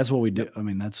 that's what we do. I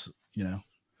mean, that's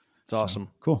it's awesome.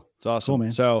 Cool. It's awesome. Cool,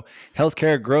 man. So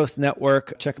Healthcare Growth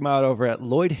Network, check them out over at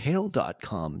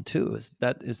LoydHale.com too. Is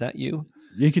that you?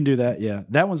 You can do that. Yeah.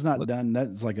 That one's not done.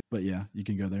 That's like, but yeah, you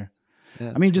can go there.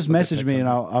 Yeah, I mean, just message me and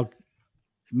I'll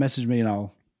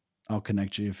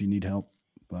connect you if you need help.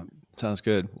 But sounds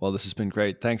good. Well, this has been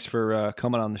great. Thanks for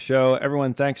coming on the show.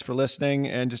 Everyone, thanks for listening.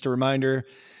 And just a reminder,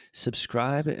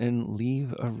 subscribe and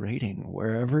leave a rating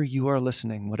wherever you are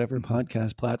listening, whatever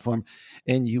podcast platform,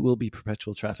 and you will be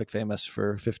perpetual traffic famous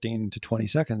for 15 to 20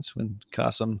 seconds when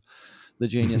Qasim, the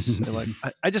genius,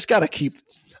 I just got to keep,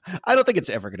 I don't think it's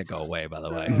ever going to go away, by the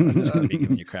way. I'm just going to be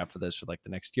giving you crap for this for like the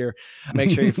next year.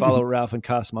 Make sure you follow Ralph and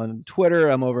Qasim on Twitter.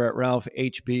 I'm over at Ralph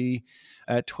HB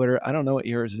at Twitter. I don't know what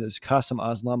yours is. Qasim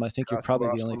Aslam. I think you're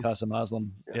probably the only Qasim Aslam.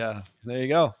 Yeah. There you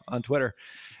go on Twitter.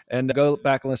 And go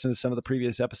back and listen to some of the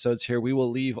previous episodes here. We will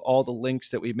leave all the links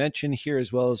that we mentioned here,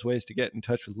 as well as ways to get in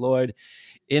touch with Loyd,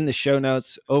 in the show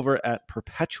notes over at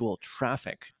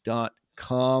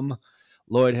perpetualtraffic.com.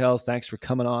 Loyd Hale, thanks for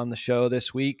coming on the show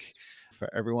this week. For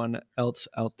everyone else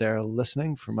out there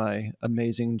listening, for my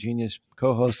amazing genius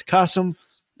co-host, Qasim,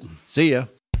 see ya.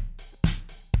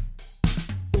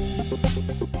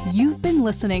 You've been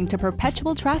listening to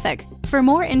Perpetual Traffic. For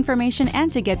more information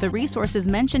and to get the resources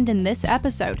mentioned in this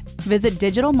episode, visit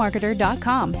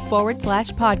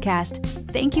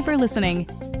digitalmarketer.com/podcast. Thank you for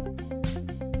listening.